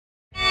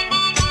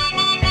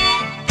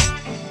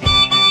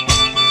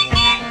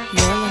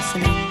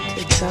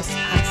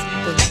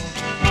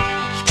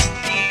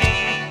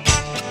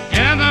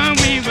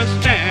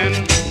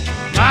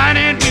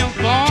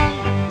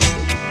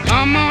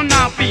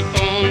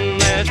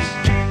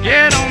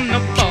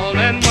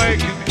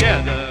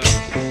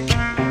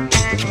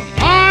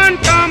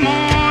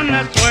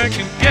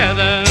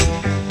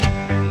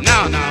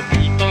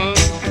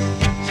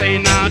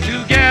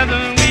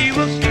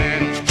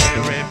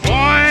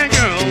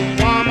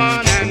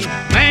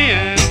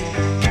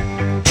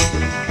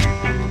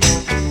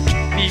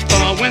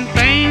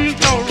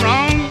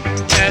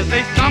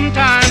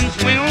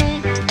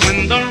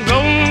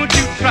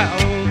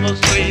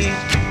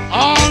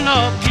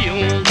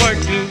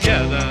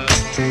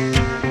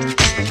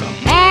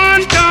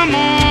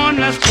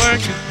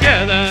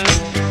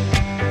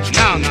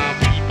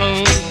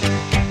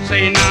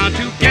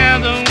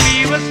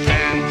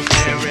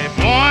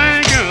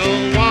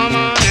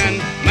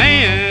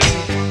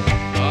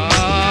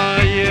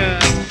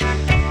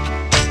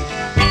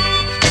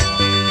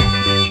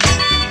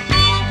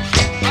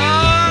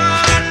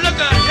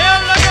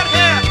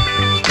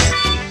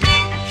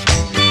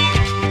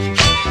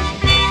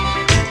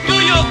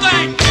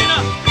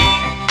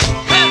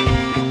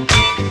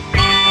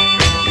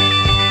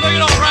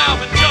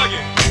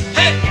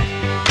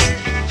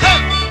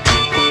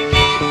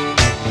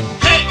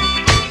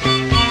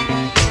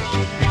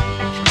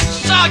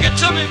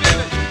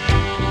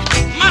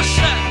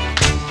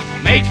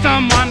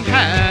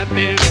someone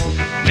happy,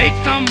 make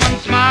someone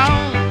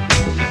smile.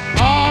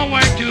 All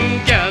work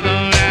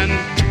together and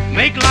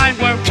make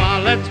life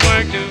worthwhile. Let's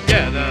work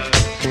together.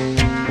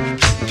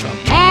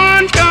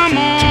 Come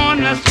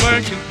on, let's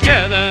work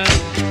together.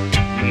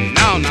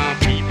 Now,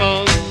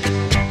 people,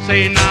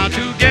 say now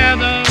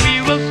together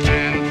we will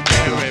stand.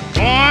 Every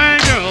boy,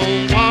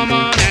 girl,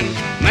 woman, and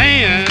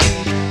man.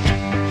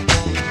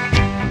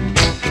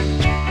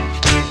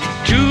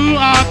 2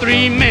 or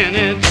 3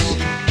 minutes,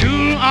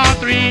 2 or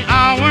 3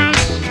 hours.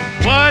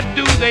 What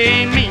do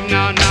they mean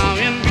now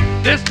in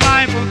this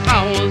life of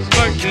ours?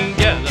 Work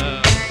together.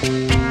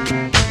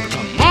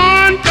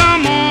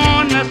 Come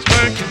on, let's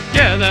work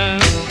together.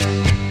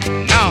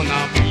 Now,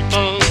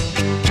 people,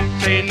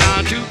 say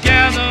now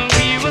together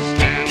we will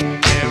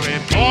stand. Every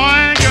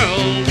boy, girl,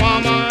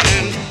 woman,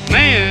 and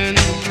man.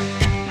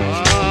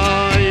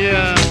 Oh,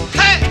 yeah.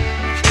 Hey!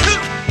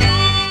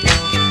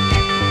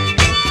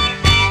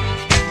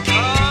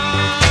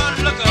 Oh,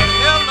 look at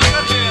here, look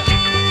at here.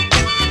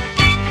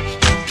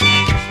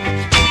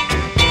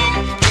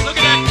 Look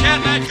at that cat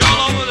and that girl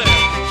over there.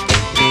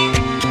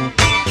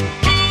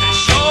 They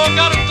sure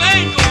got a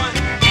thing going.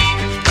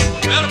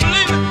 Better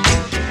believe it.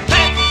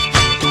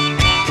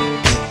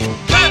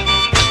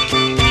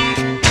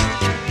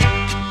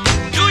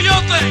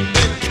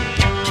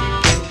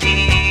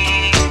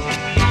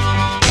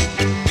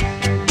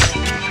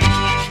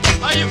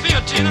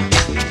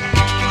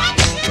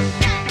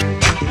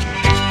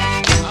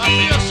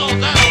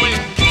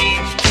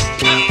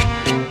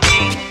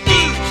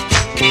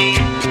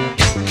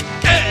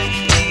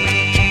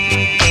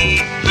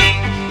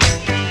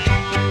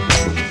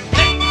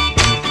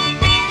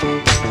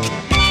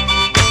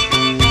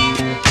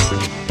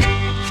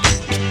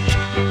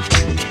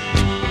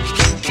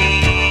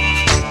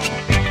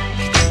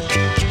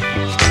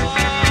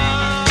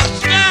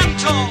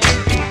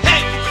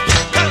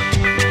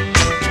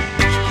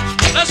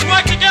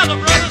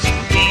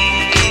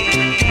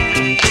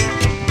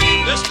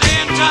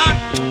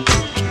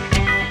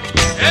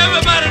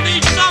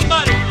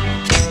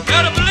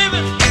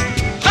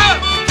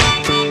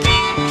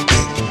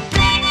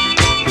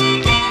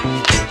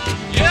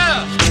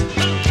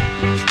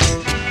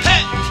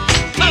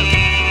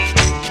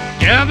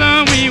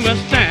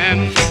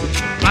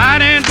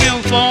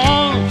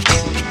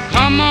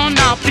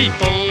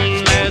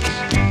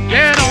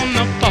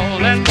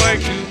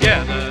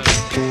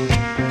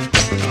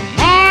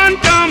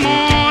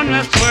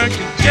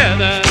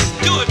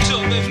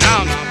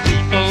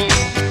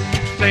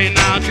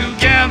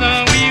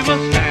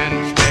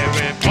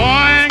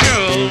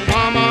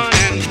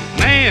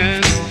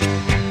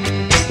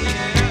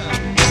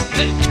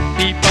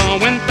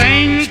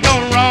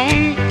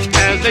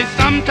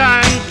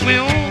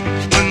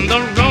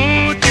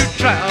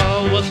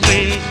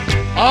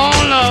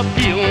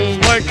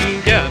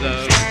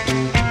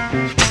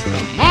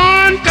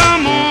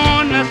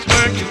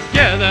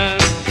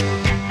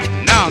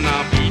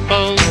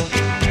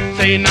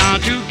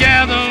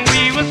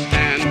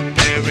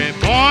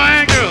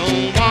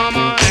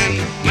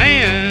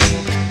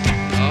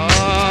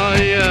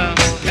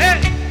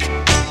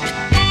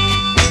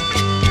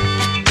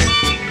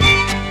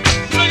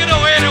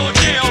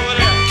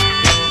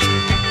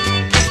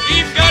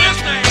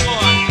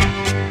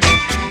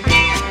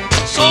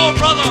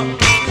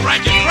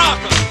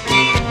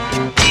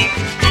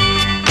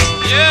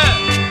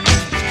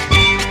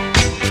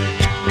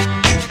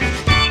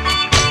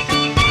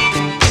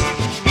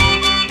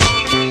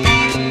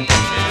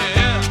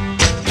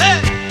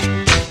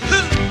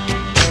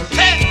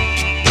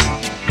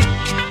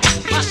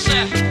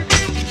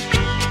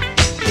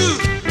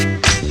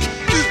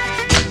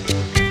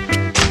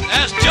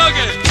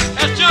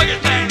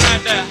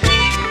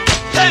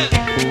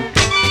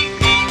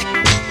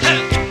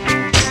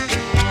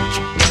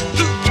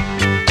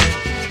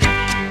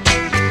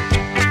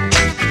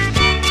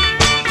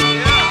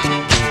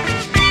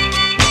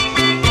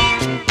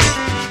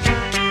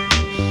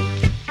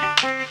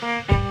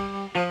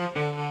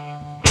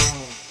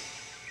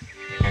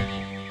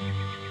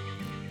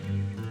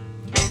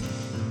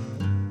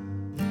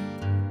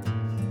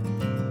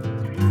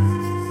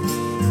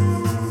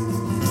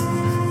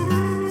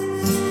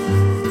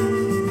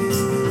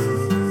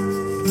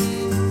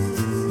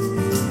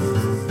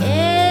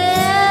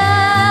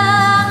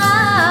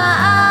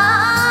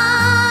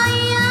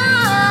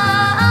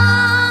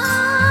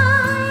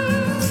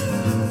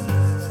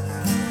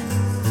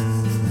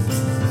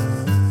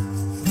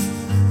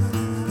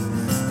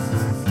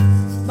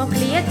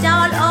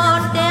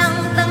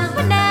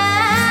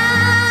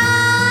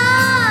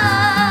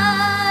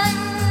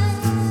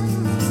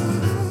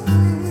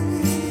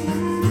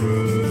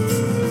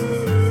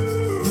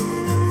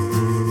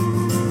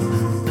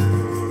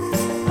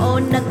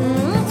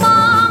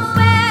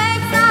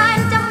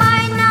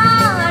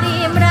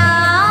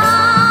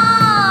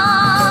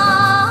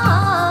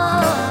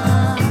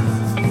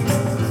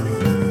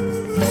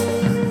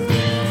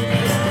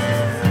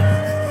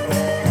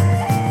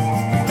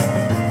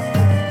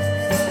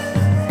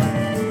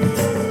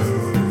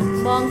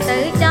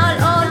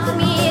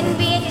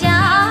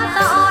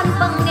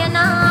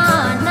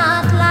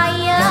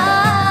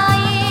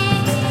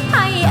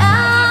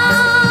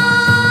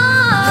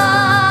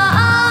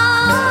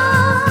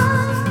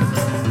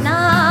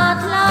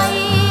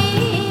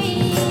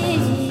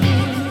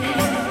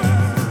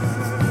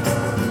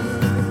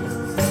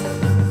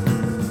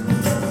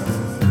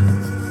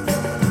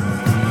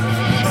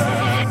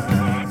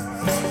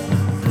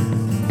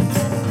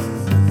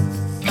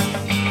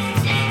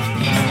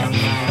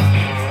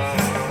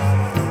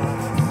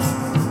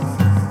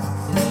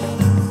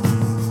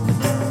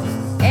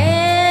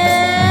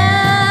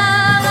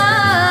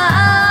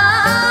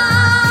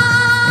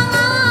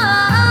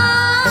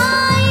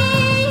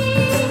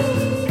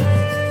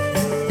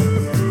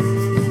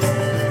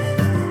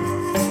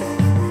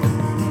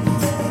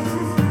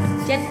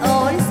 ចិត្ត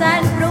អូនសែ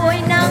នព្រួយ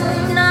ណាស់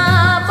ណា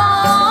ប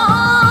ង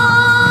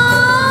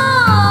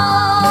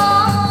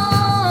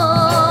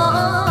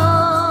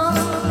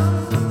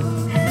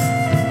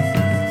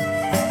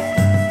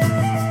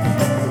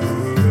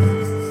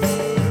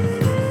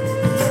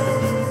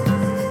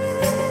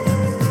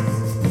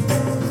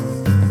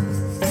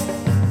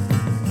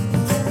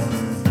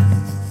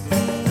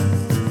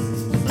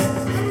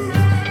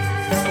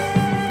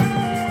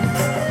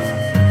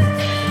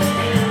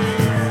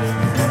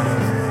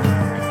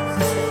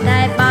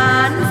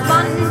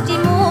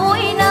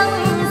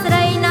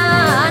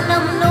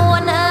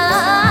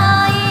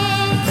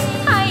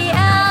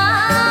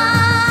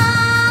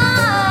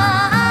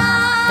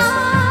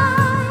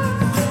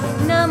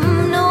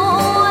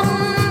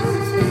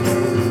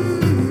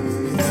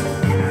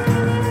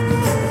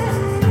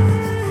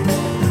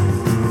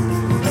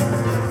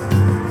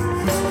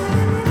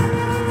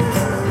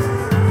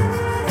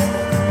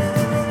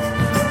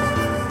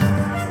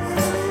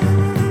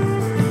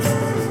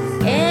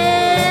Yeah.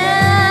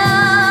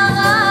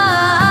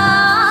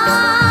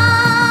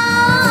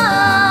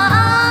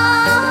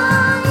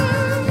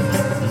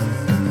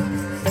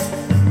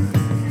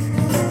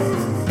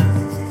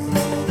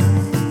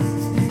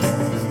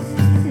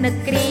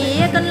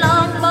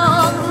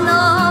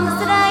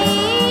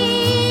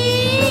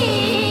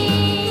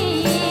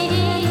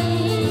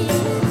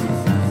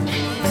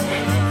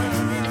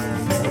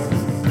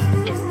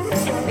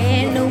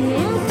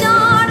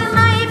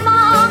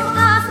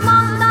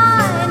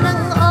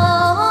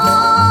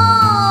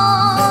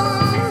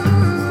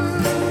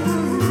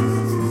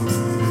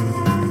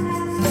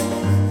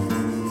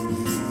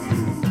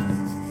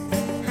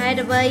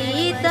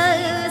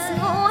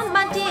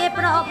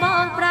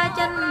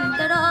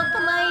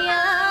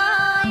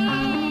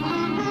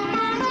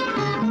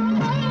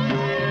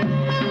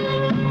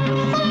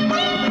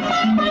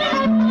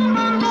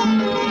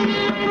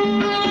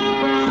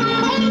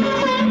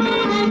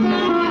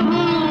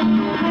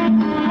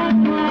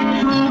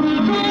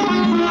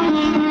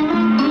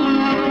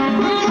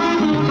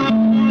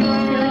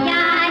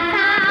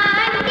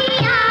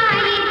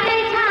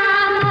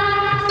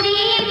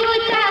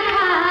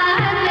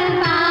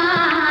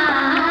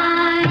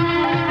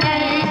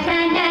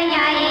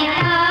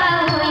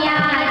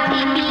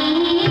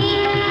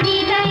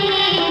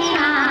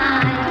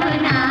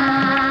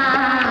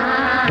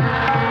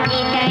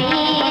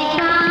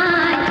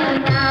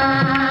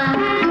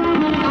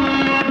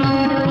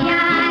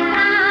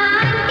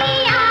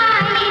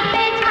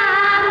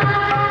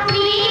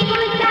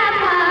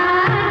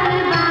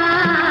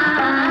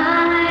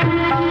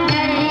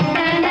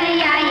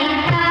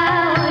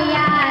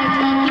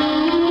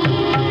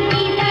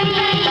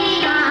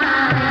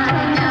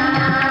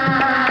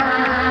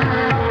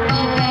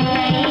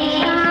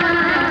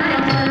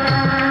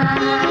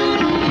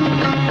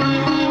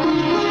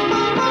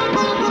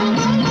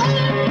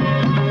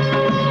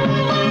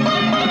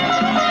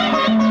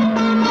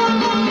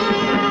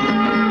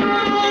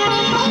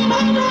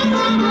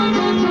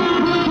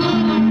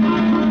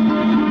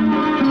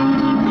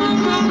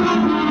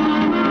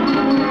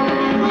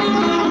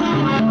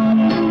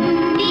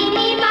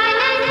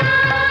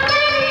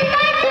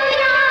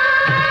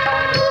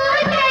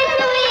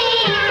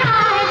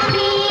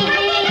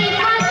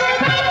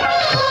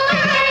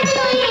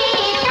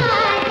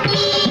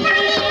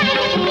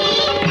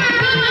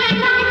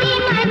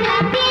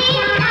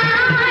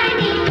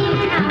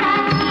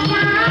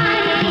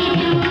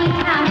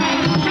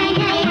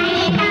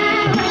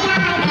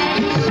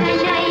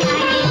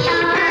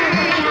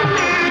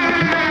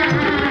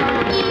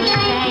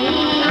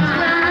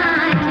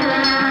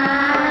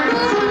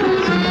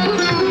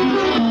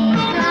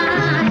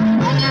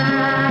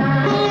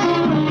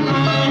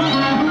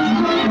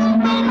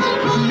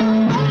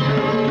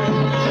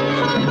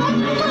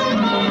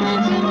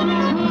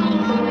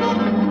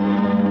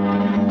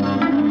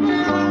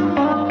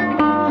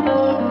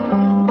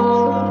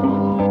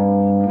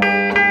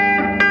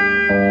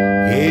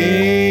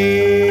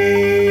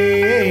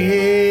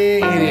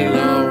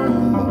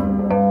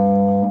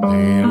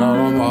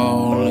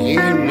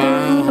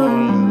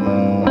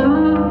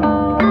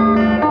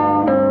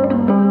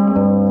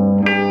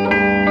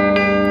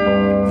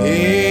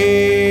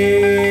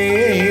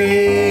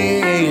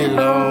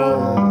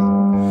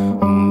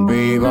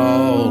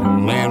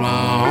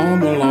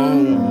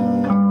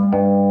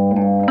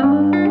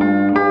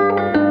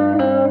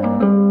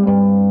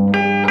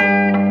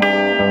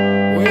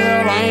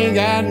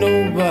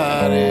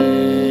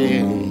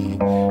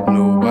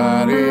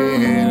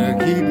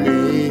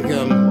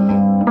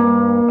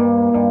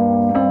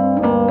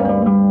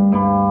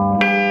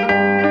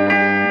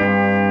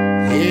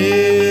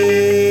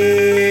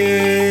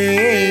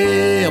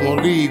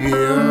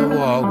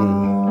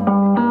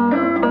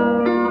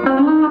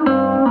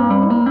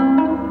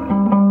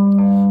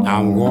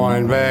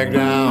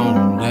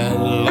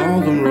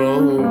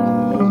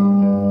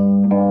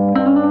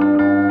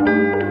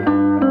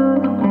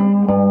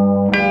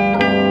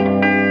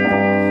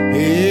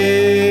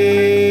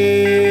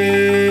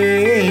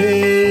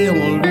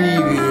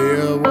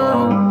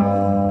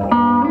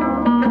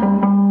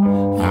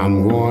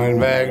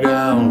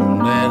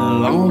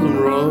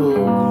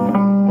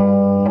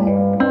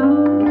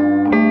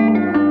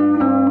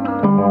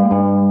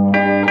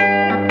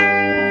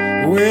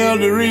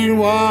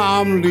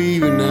 I'm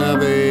leaving now,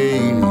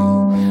 baby.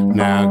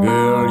 Now,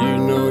 girl, you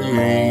know you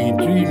ain't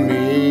treating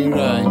me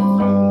right.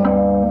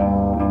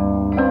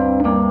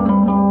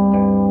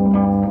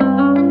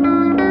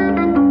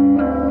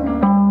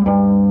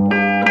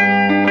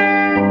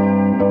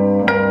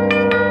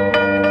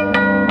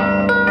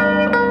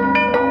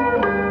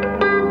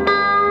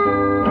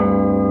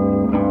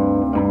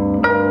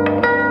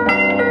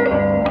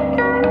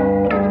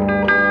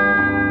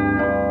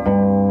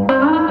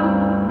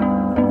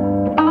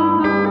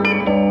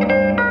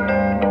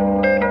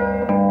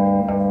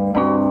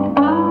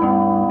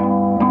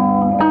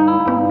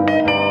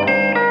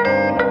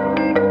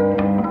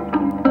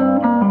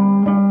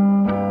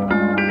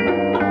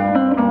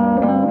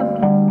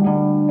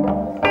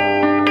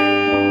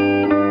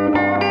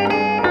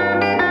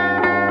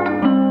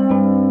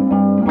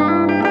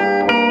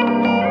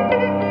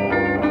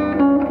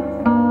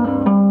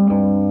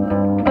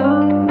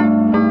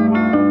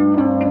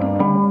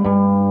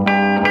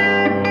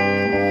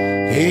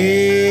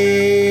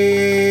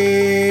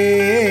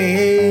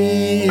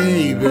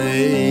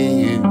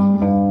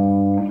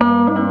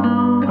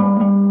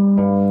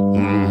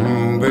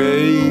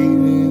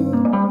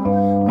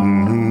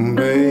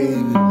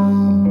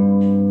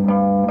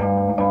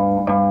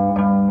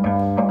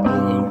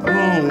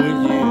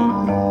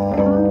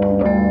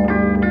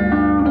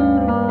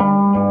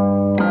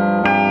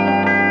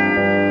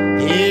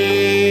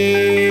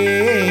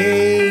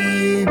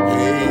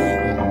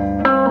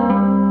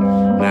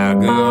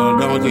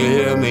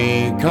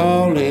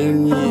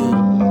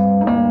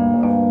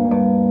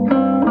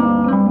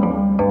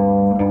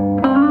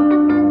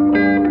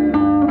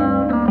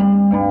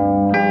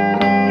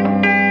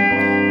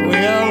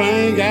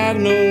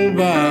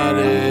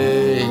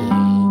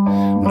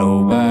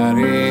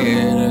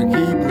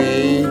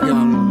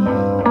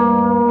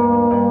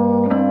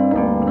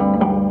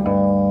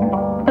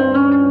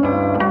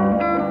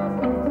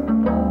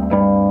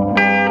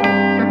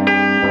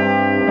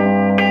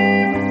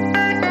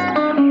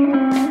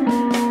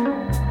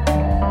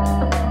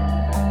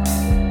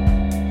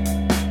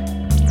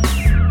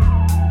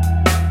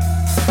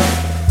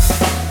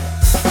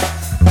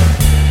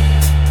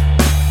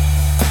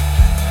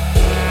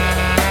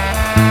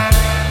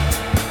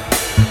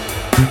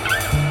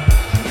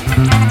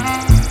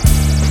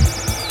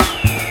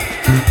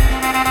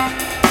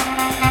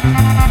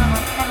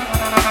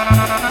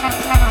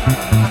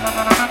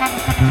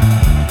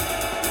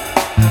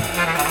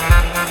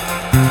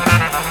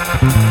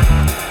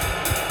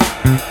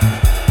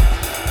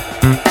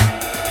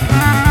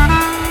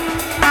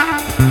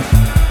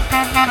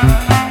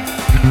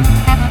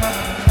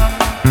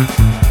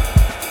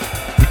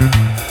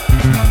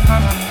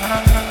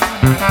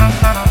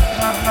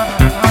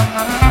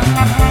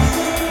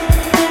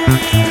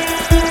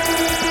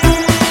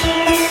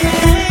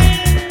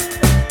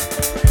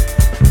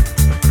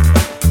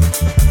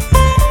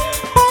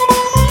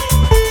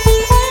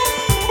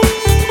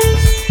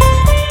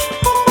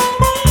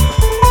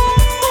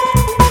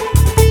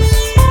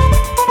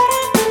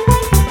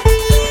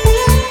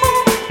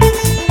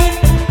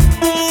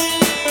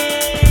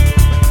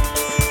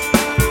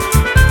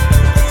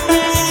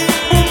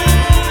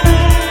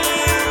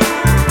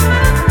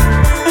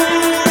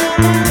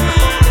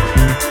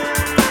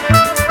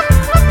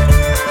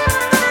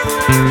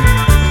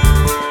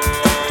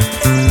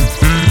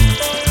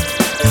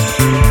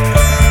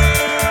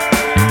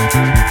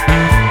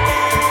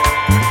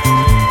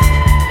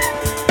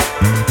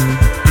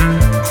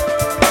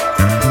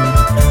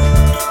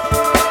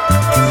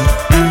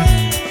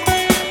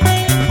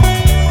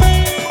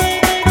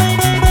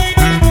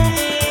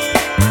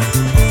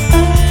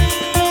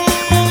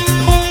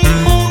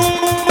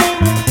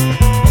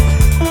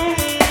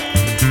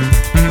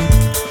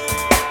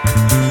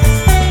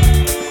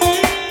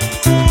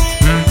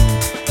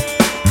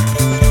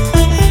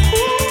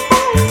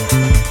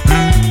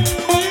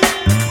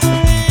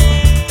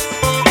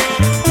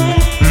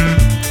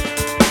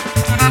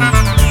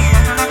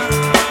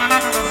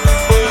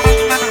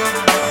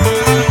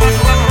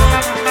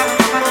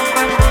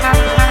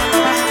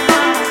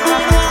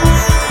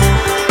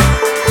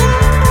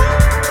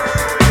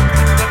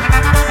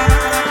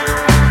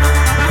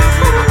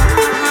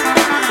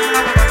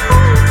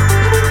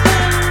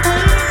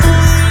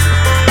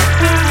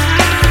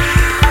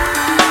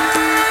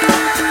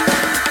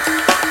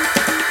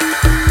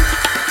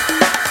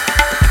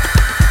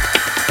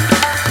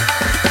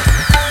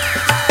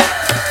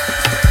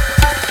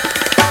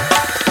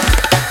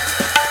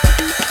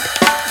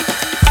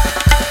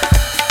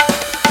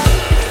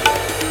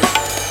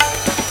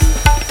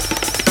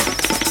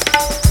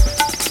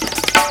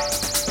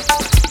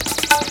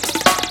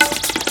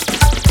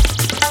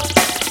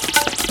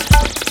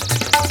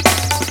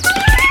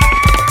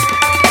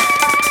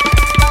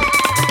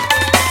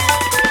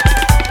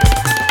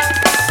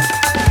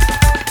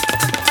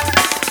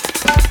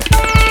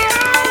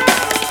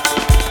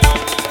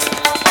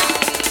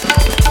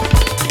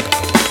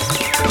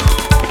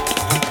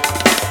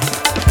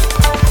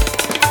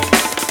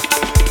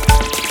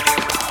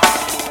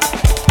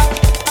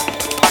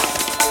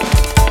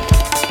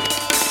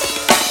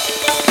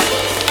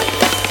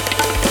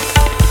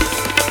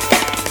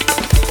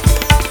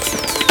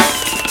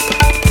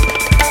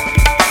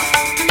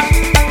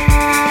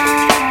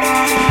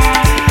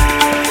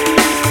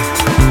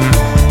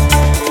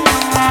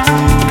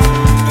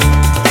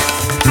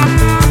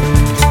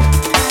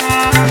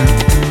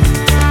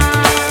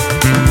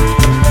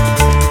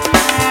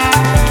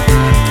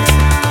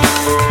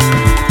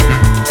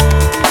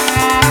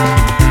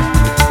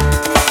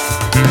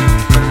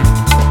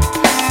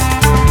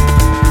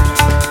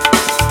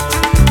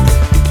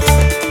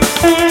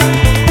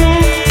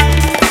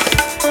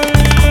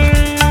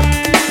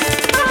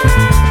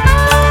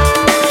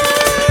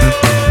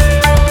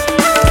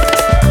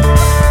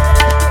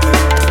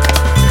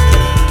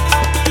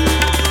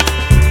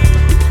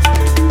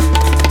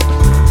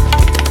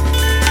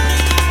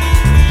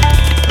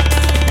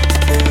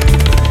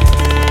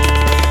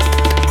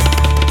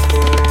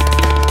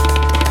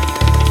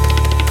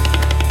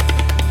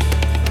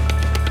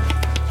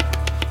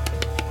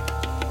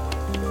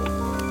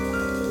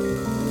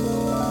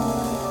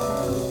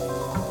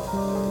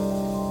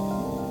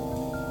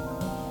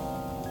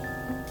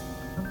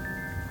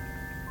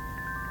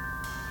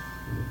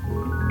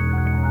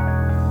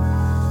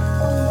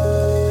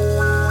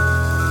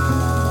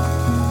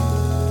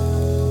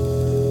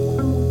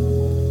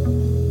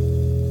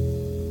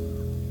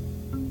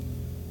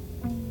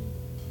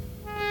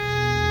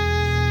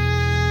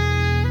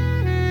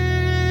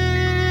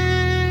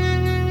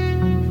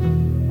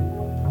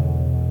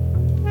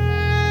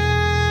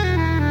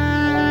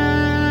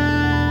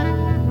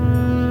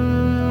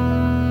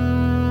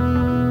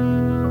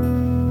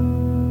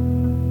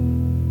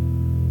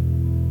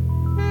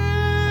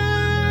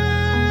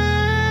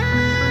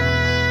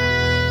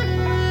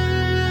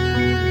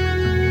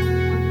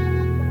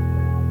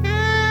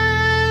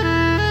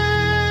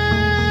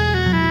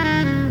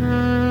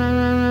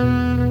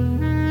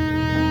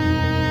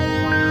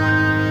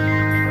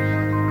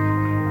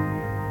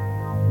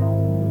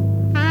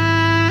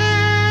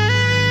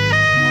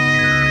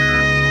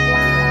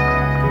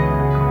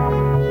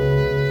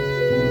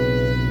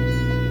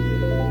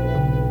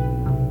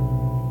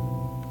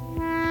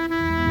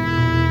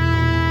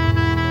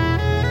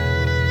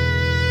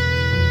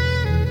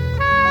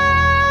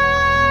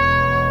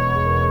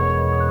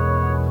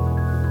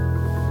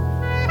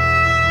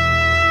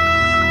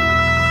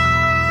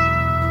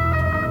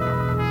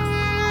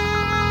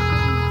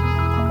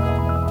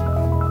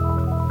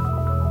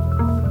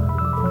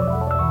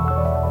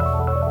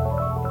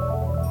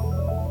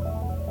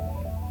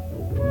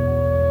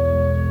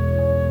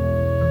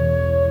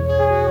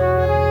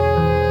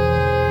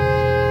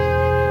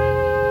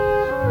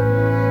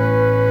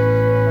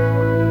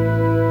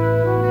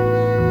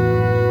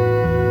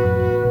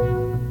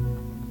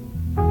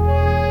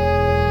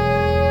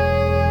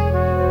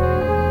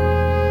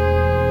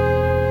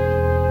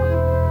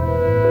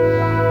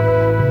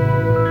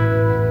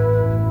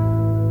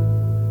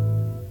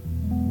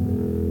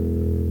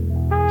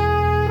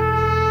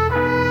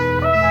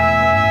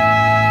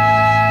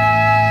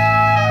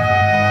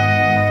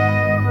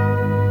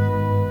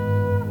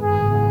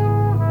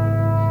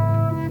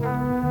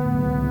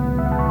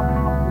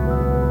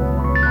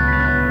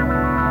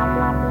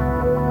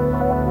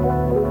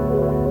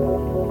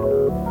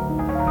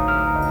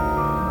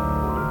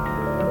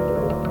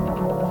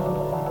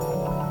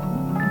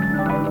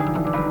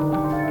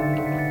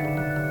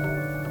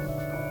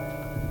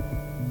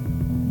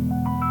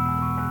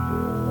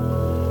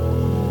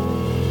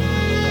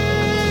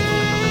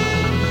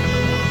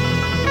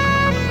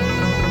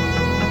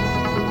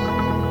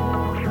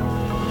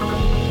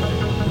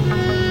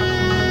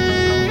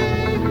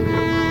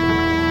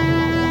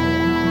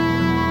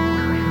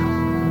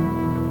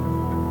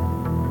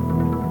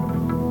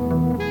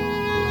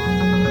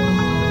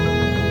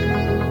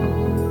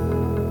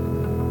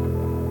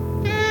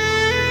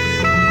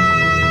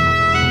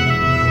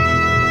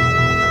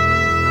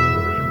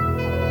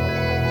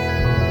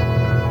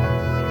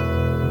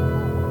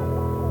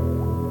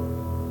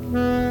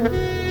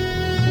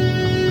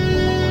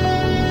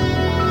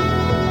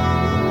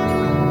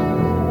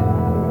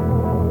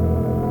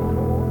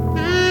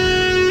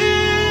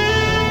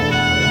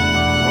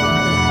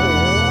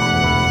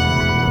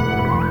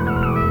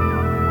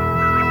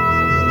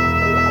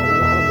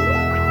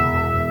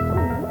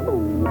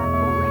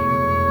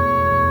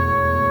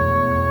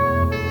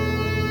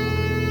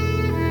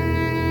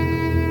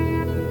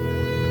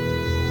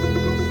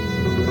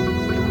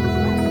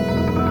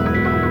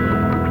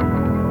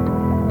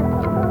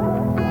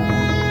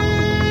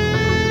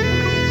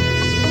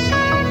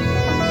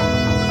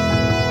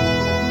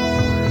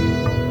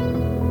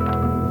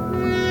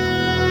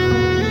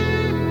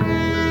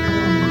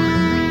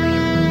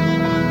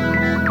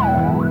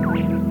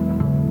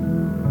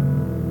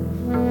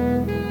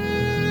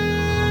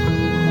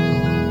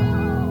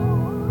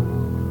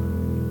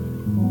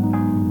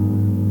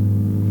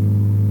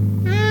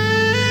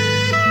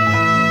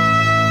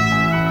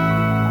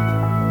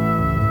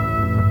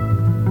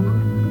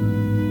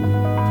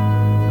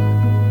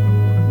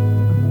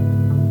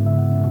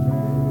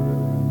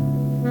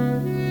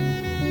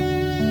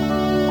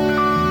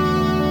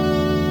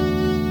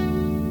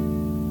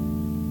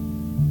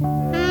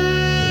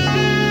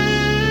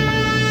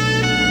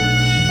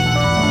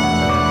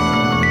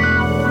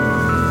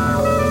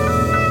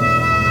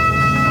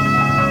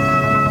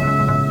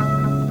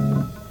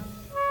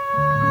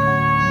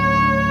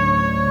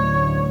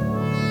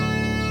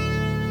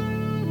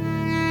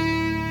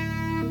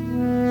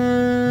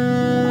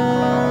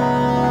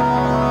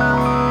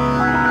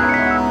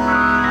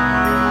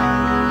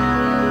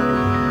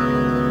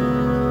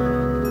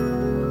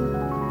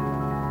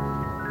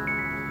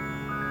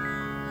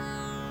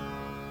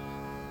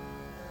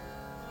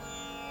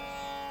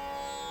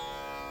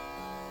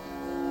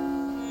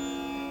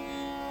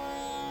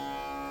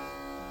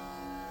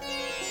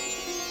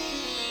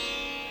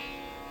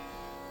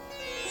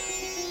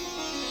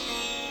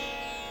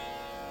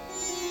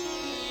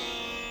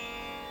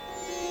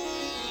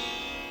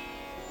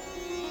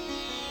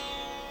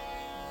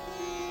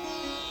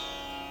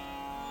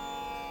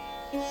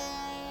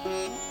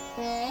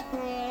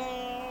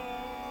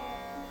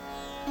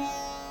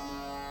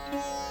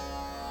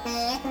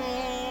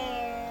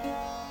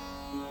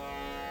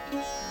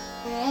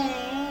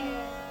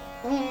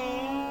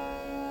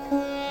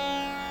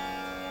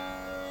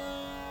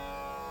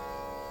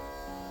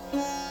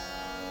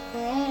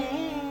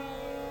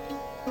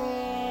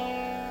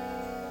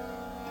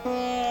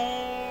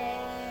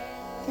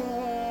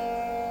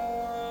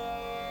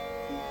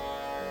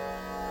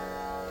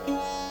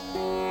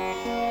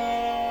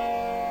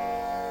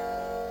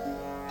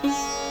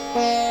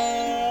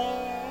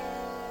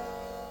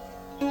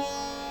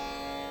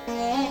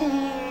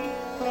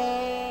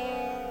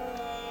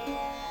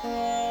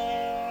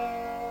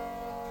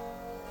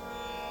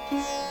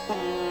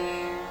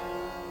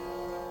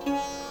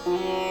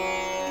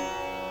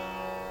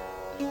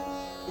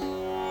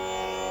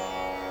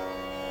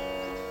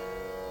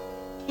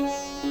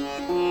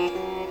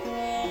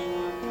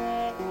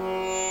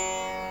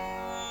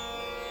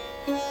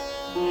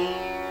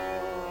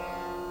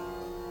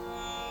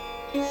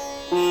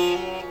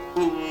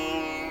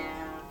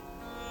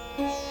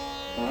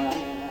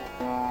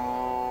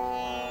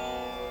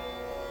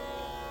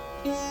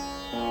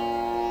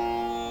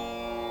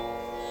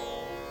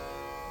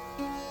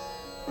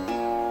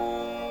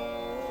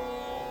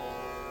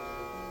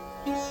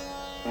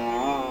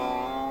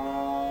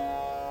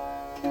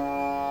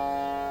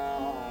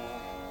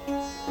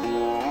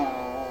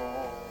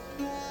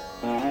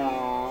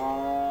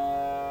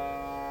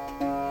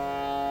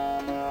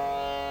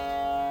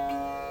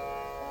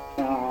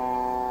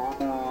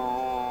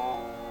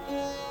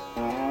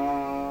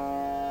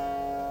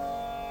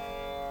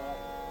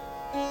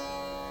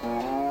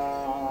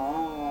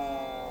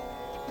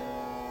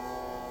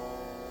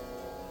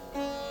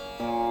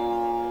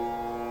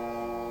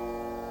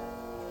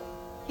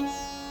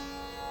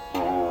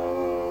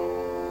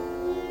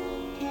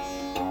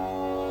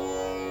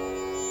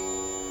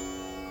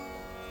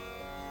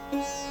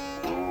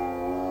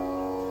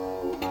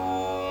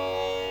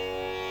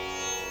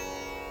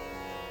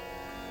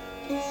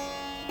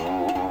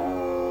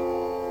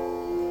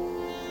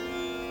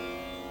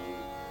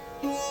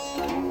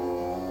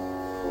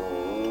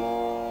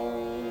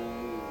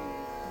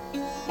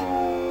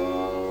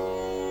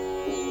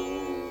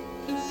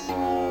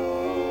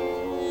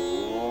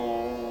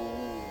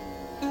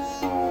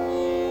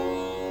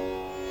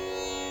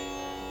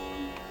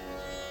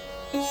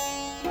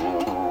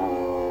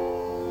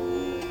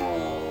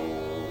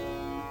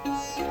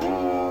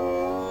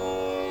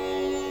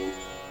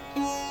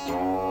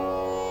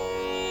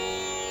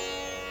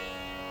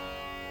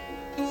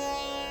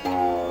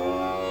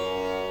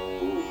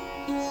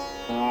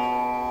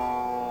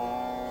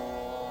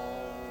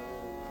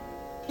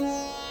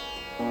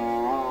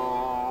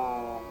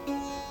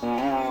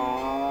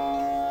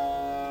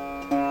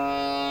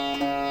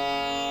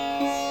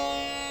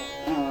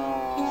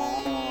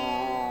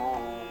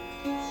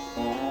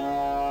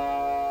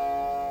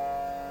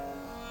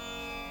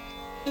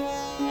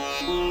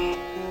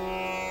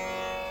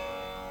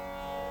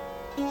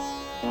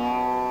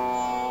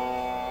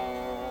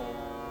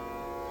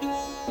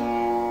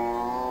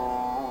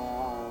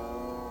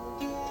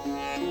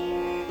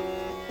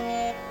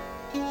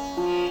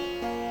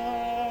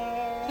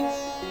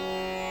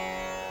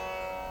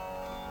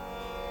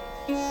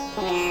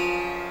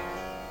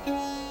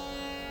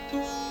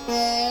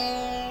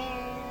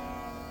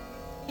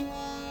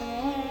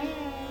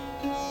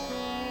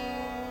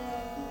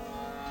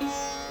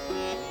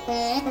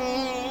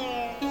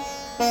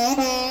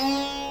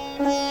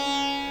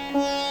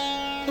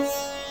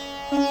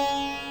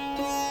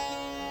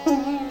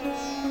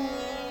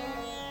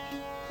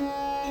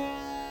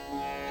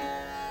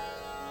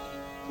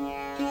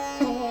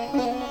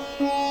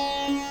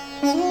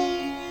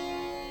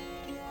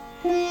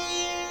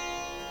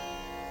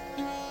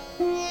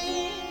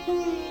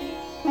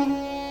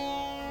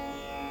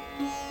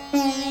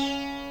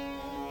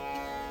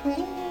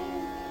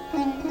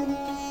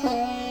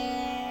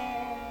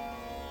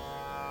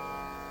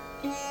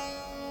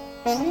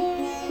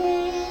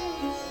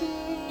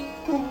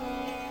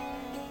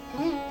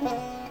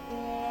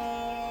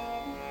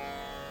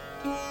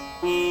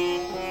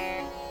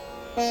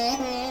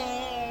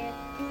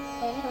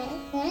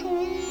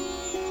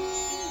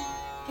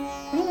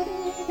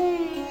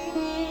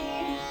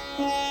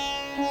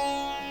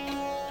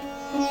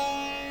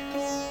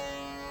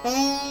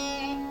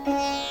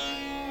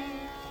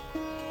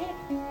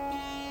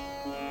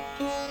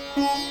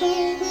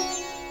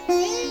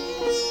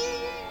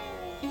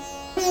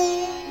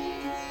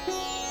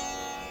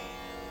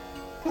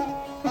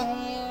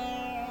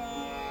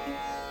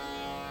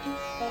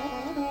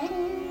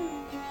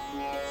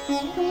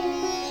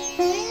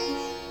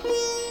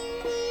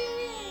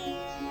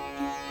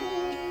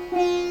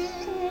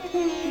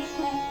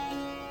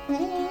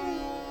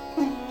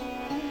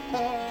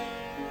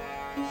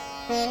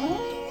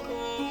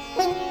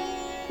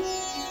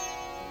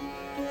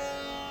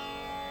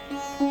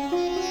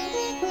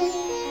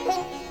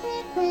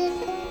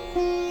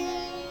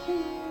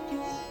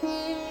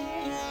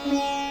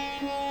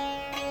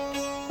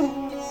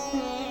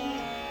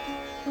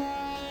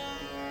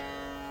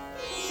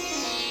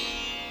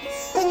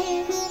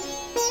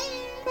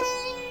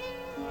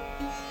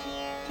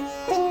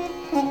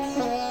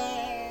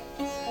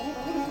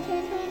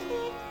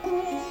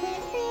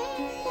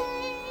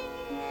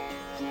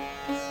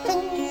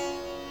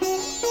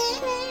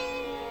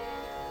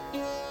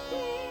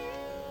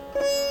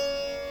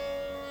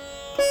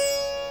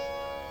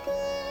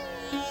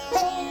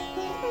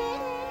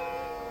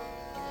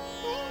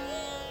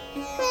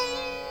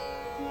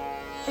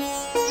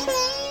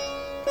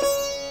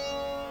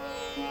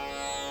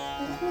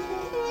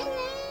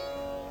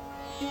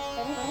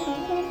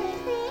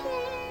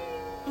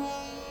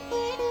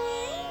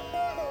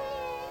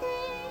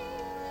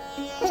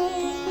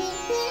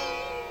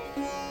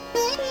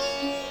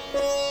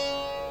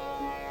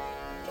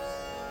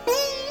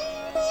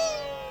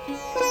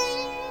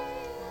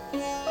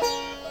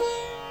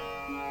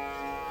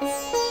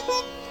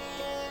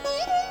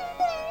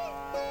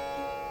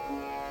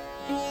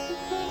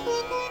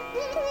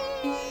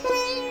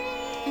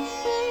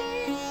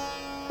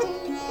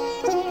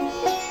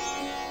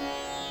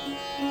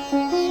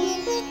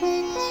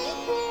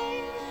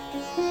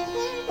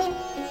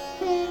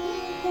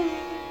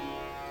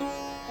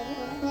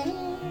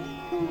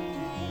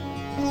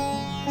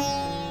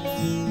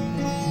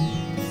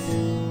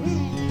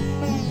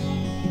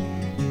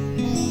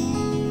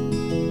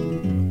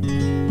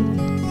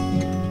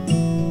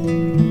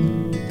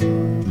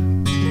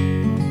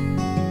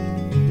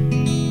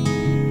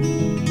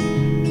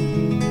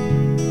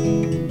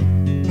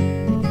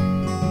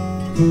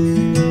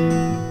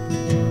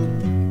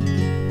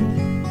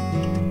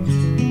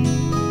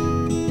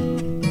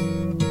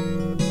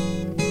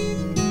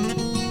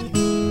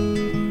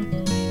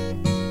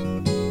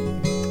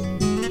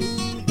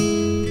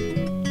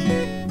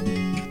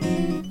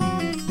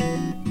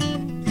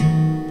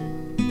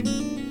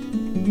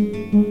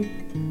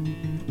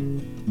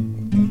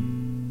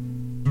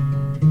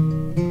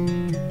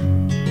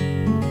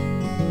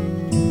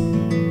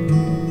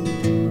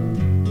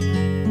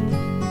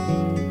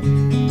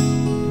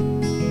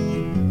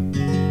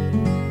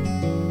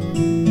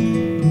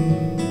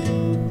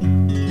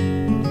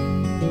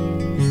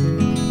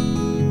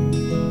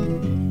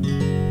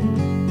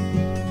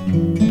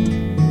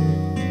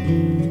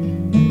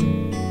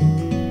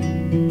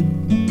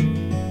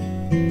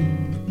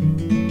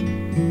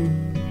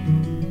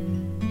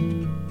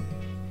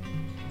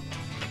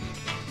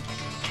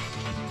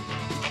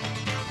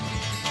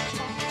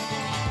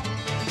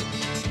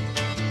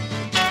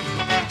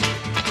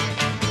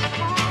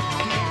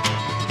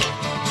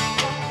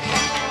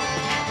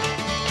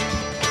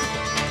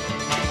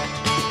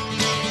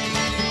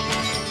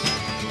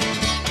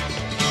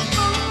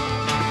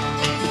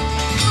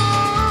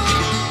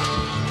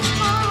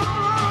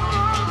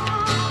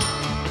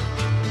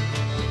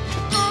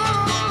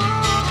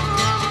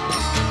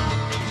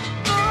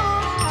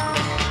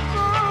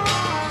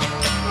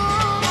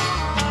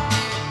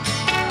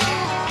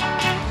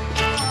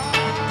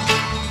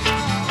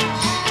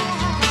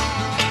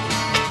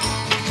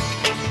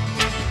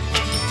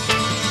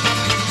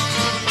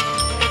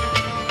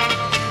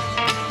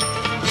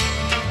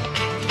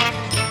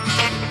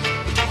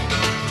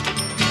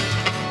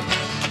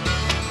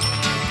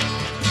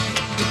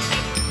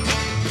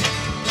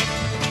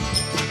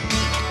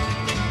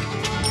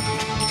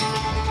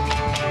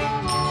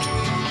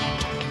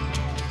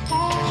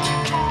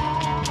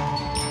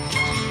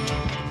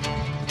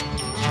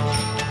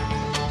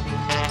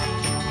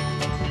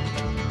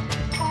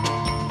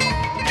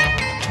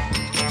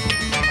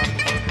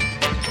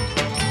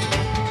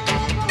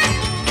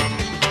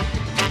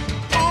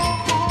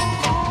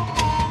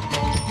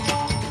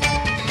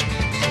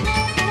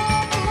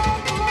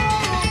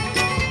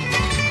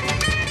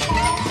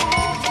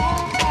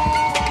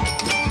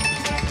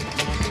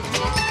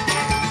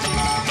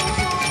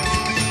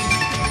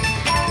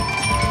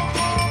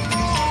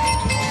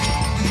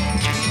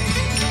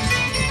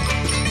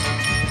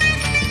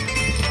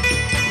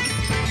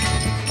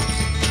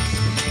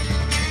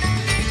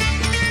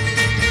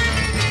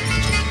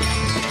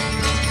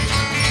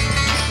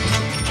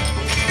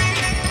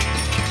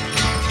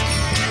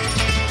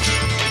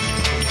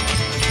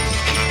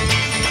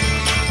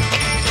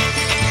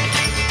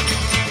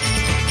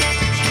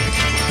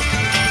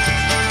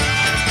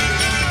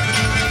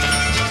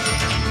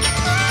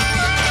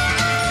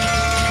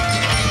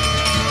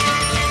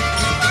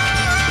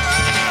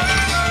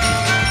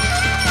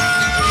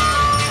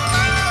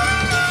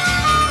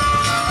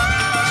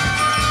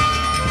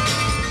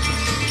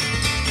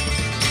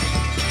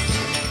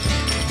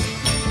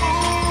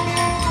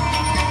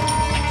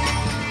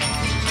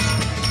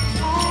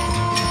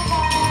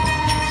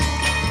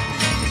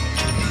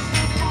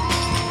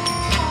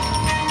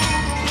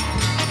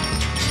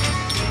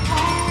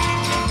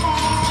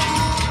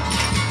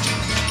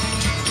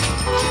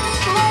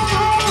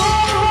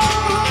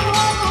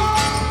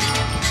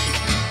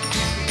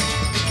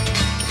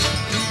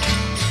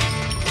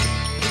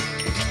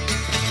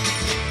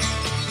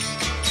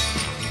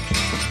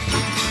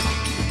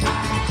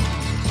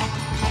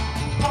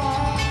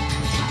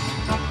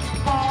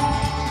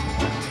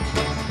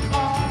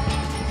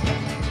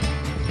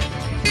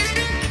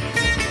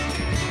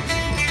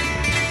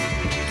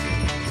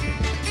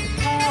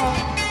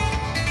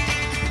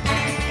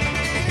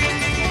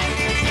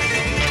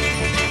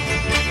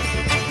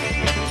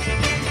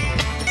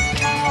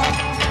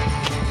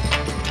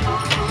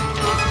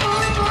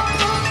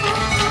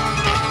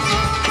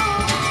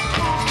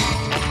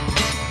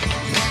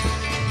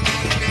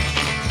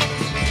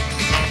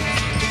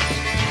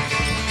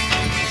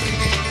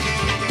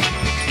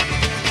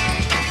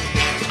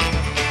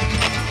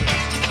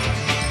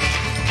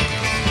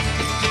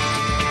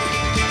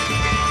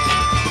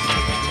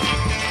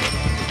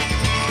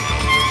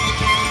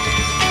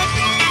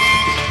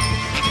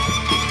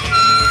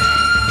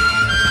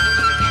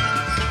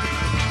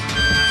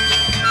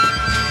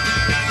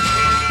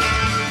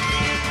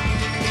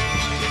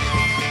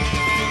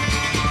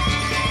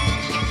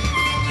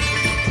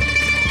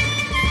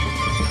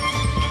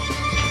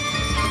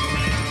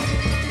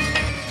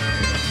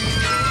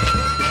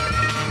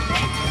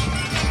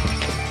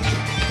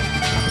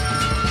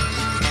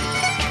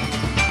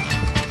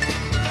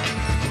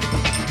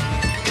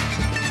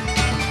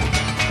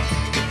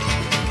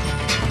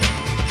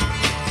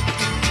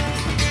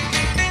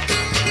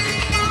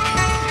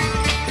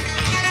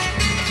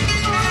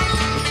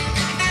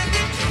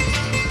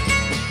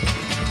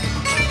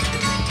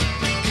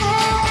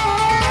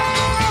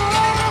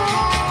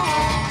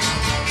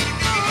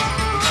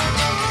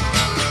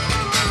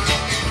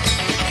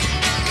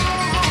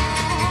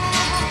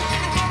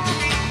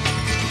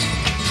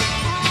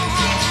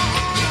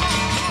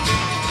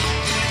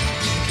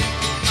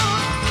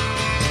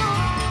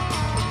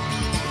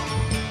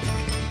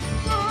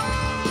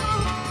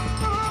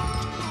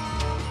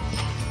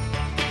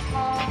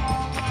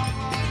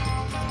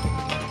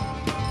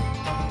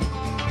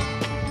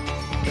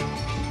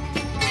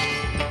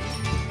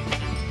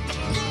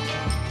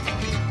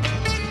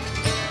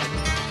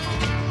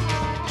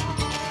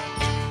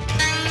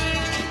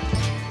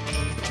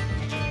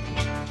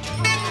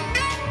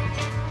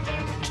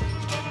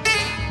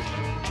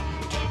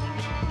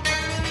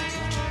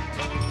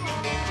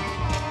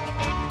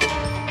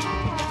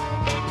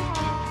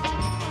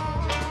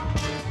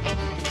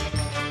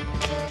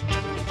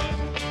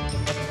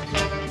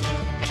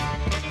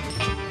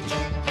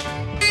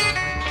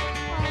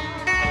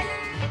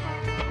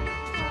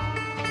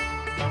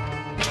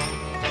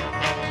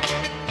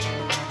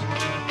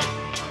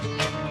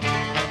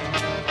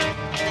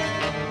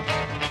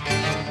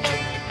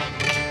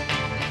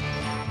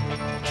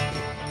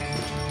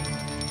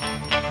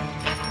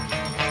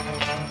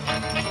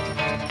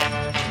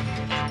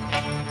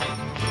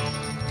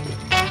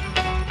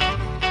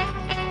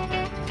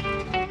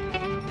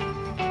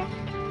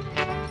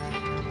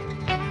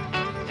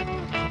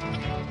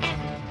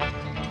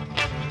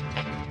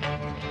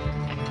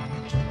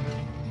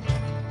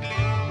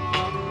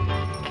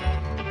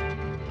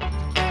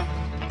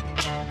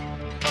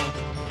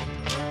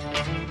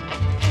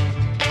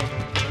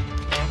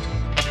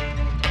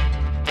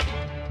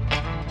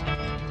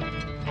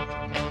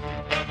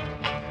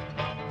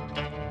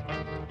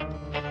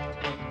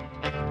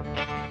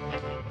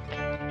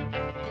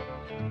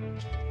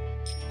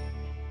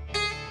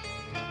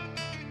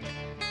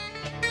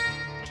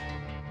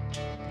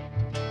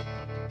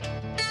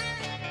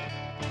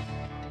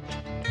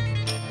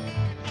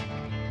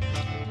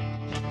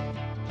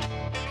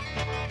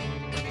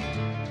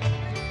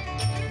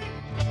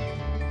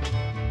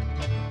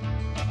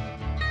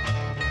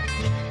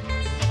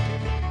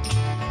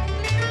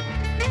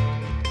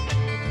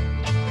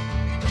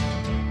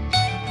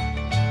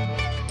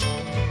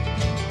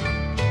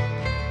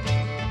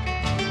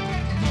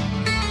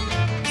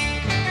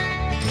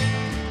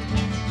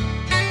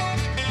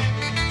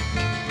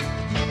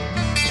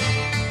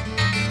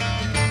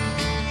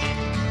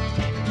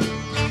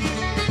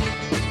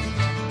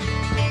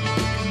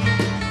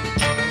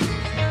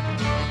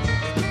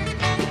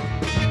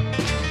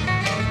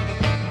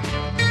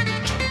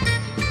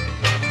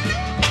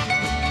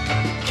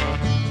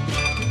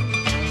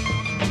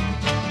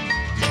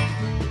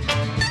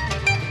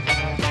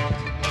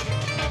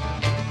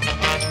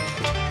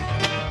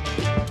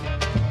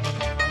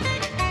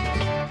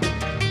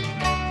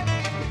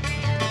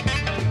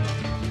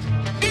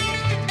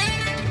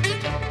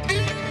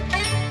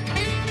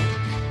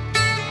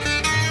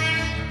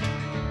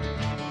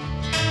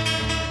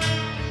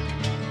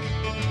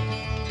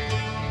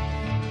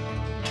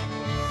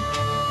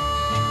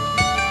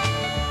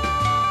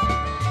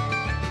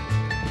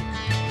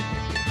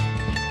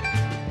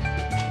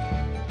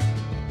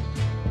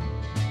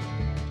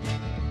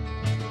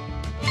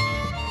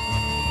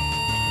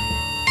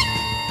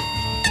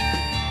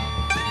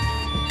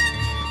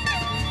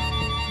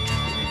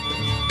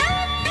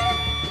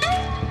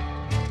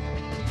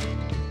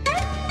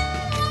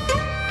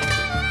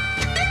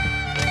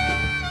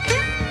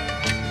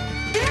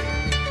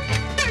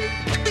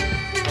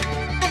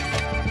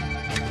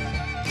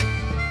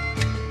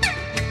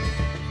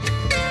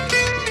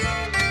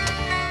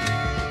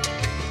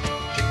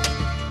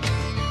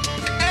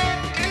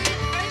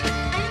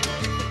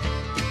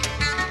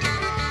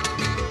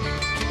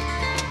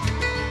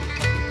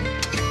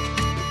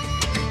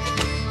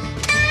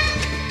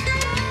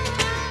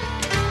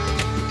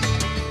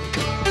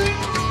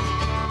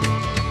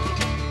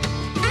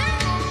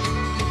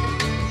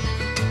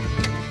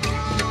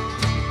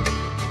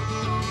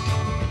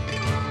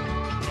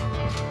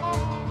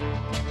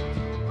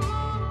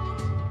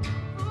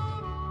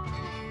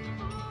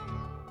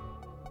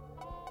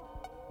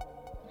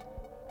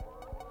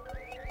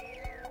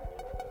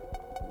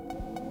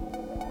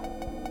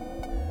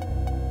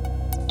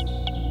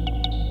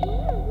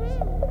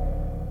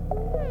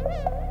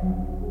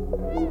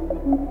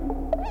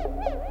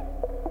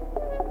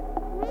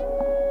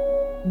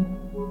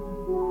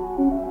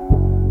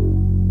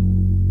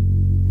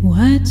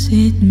 What's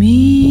it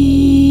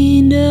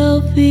mean,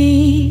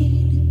 Delphine?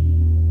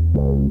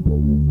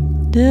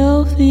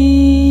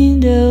 Delphine,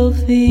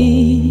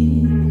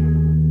 Delphine.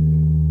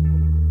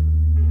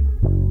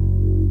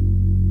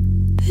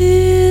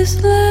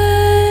 This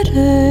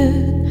letter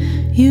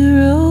you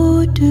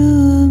wrote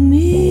to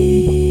me.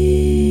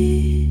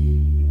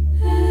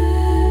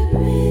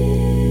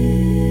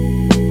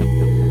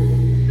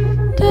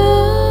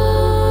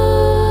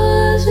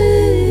 Does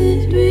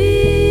it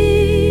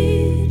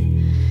read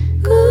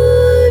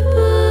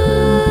goodbye?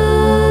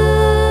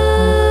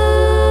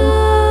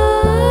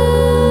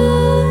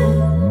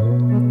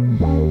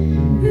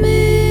 Maybe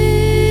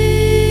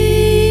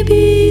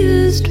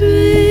a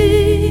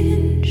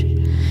strange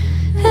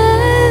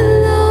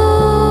hello.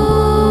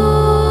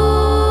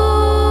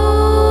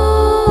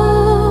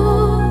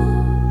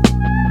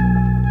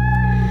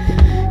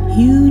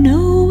 You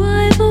know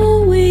I've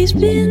always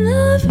been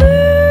the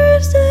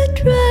first to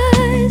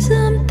try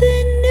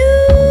something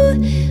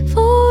new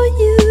for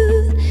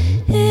you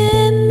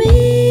and me.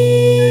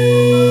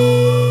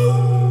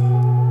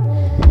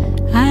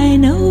 I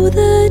know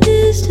the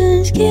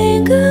distance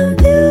can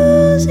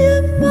confuse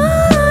your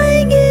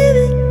mind. Give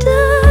it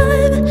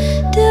time,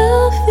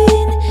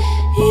 Delphine,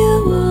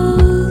 you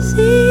will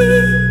see.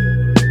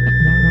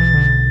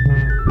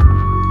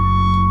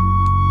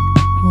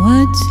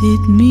 What's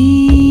it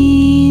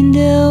mean,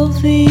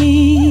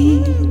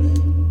 Delphine?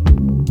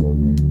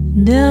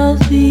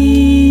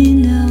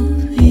 Delphine,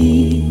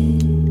 Delphine.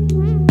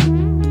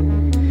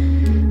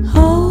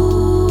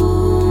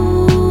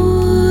 Oh,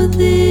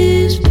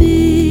 this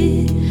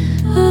bit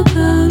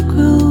about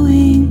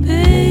growing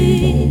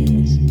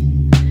pains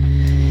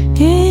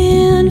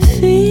and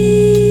feeling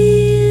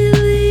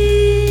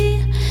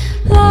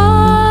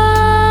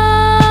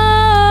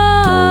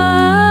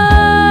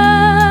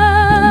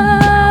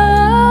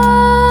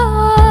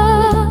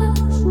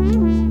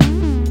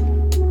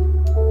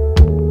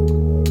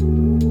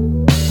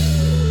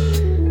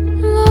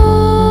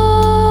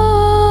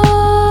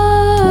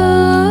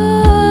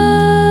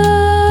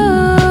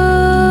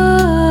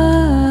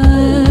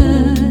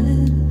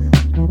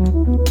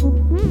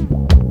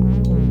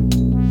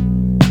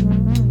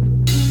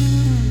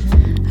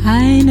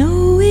I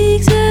know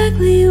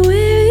exactly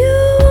where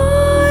you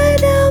are,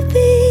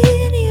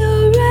 Delphine.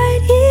 You're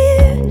right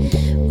here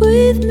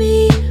with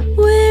me,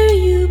 where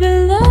you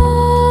belong.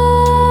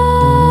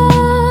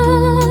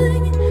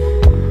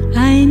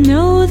 I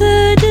know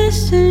the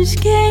distance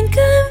can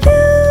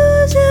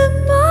confuse your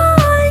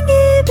mind.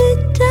 Give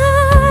it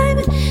time,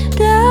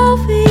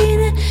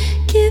 Delphine.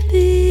 Give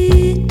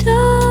it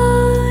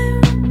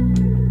time.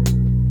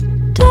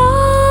 Time.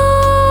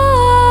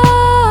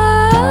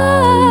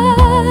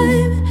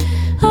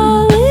 A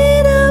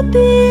little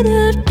bit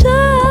of time.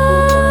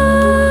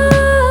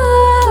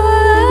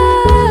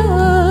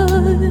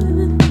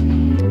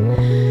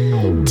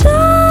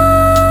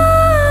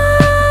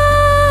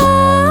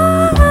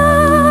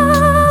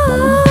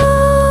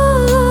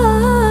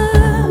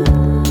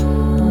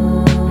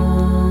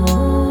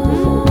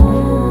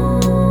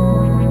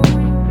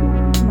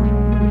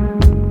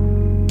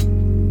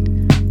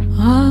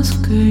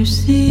 Oscar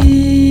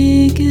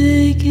sick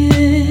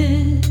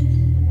again.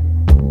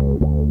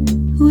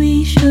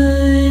 We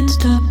should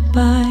stop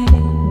by.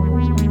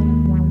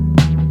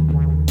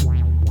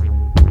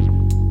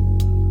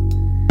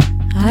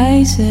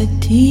 I said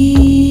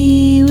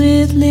tea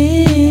with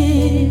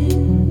Liz.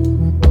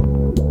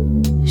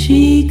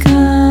 She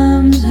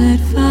comes at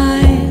 5.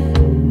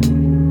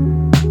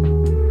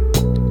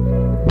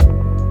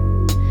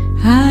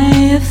 I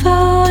have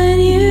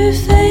found your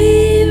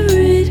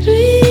favorite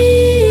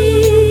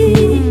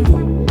green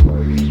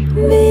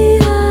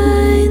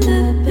behind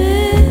the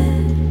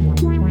bed.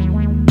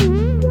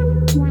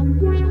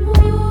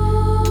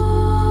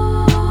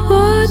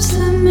 What's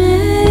the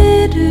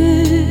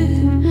matter?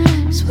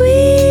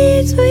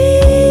 Sweet, sweet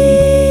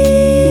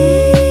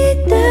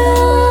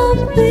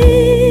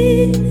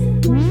Delphine.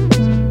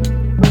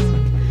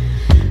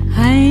 I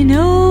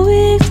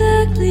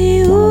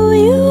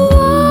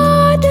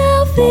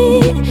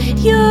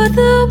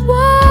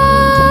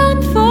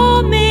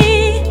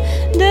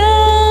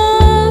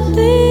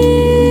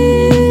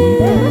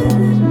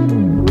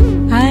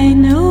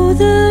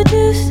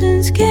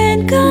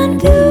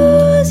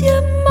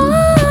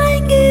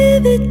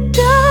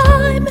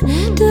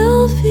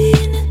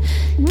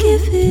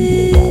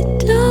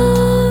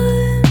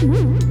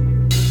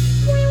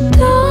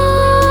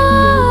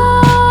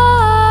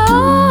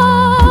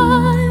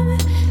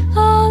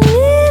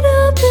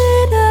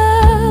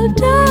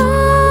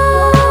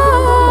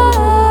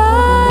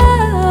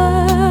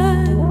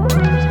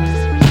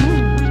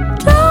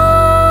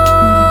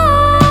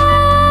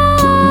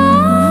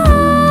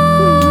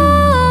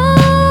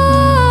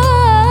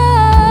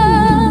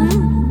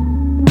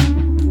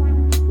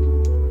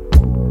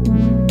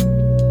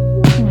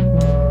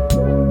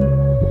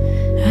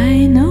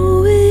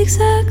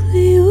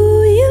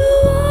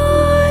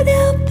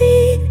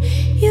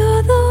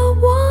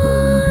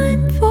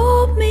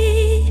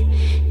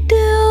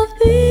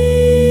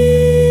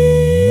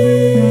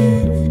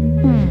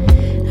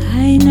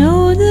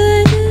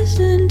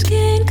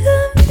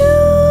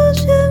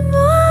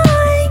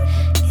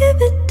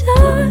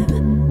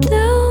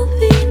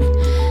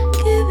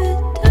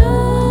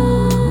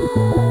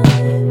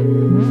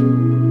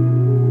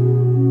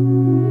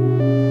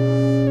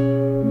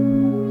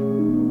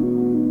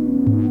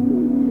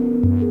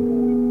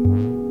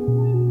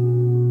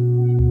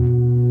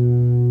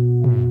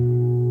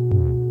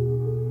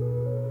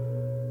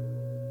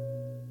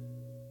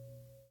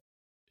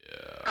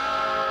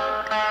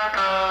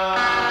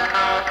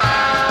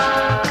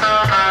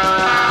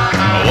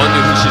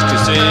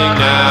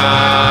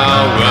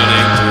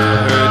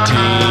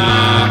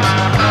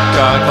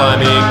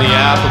climbing the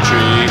apple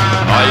tree.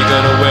 Are you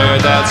gonna wear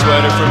that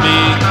sweater for me?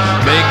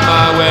 Make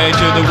my way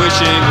to the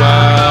wishing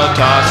well,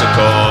 toss a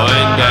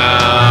coin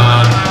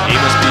down. He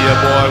must be a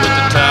boy with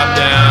the top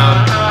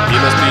down. He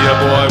must be a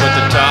boy with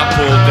the top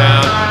pulled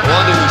down. I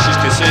wonder who she's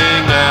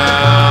kissing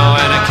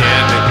now, and I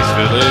can't make this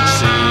village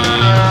see.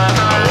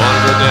 I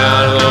wanna go down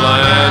to the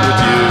land with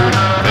you,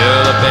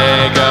 fill a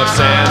bag of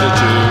sand or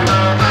two,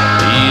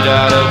 eat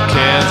out of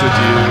cans with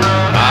you.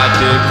 I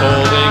dig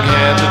holding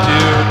hands with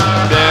you.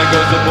 There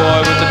goes the boy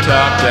with the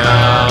top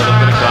down. I'm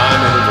gonna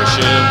climb in and wish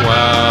him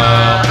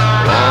well.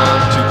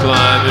 Want to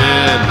climb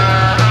in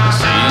and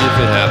see if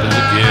it happens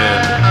again.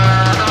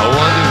 I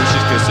wonder who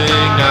she's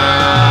kissing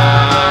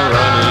now,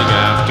 running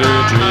after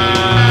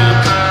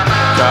dreams.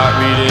 Caught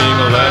reading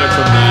a letter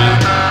from me.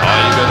 Are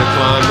you gonna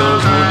climb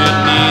those wounded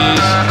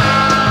knees?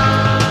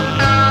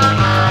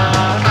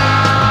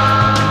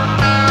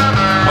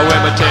 I wear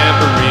my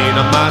tambourine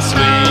on my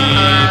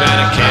sleeve, and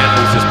I can't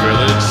lose this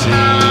brilliant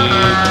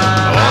scene.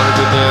 I wanna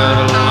go down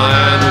the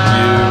line with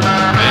you,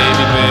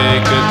 maybe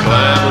make a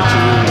climb or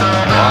two,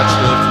 watch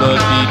the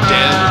flood be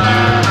down with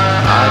you.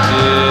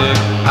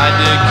 I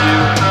dig you.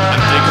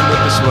 I'm thinking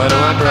with the sweat on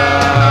my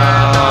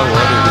brow. I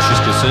wonder who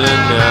she's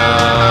kissing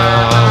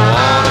now. I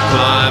wanna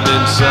climb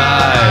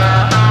inside.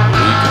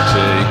 We can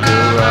take a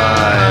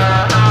ride.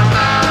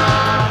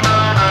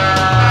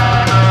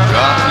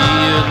 Drop me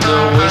in the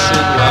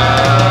wishing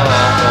well.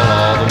 I'll fall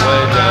all the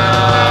way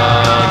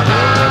down.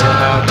 You'll never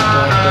have to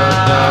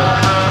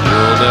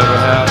You'll never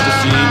have to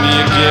see me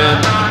again.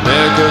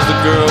 There goes the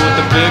girl with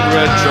the big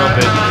red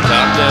trumpet.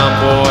 Top down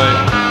boy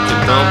can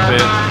thump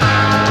it.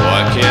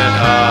 Why can't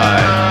I?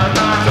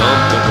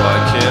 Thump it, why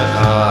can't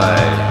I?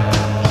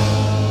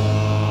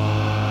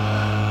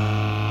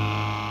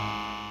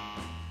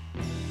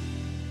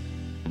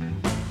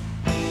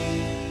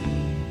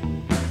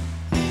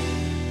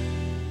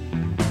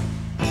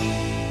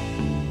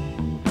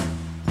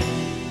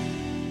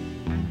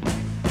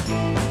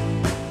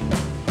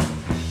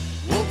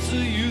 What's the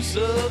use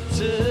of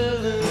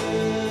telling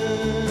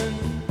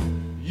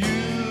you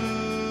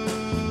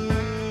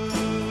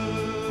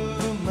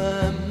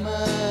my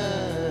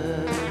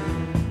mind?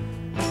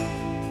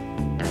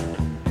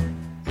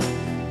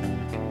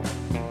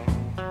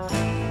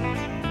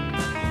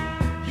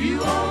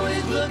 You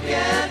always look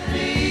at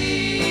me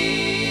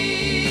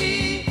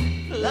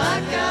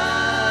like I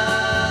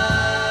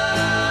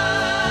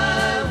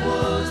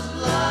was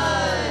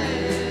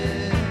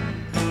lying.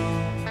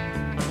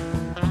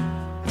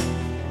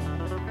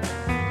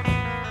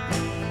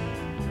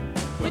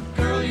 But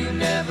girl, you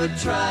never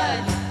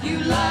tried, you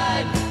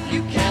lied,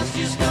 you cast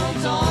your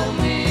stones on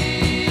me.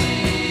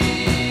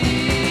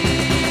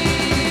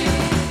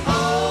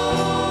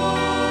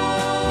 Oh,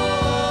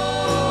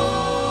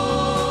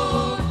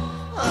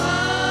 I'm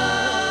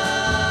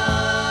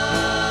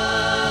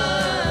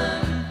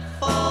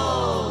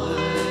falling.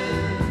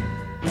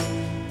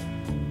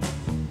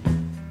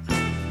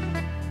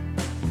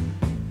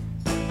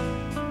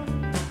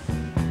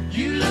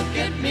 You look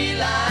at me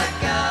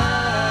like I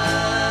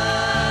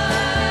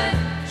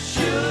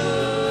should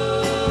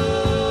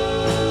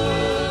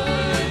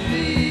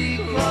be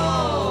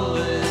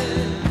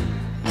crawling.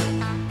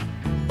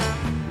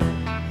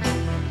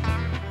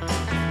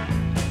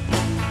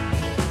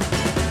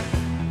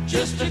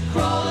 Just a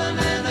crawling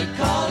and a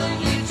calling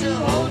you to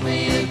hold me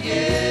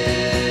again.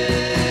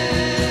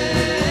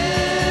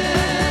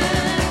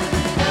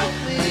 Help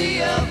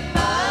me up,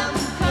 I'm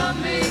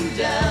coming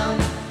down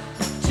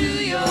to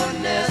your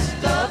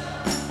nest up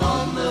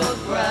on the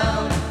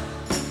ground.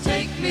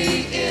 Take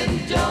me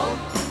in, don't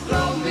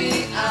throw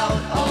me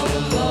out all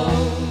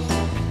alone.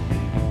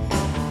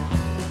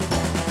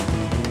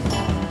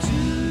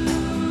 Too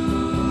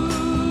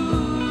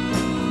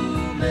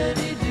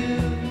many do.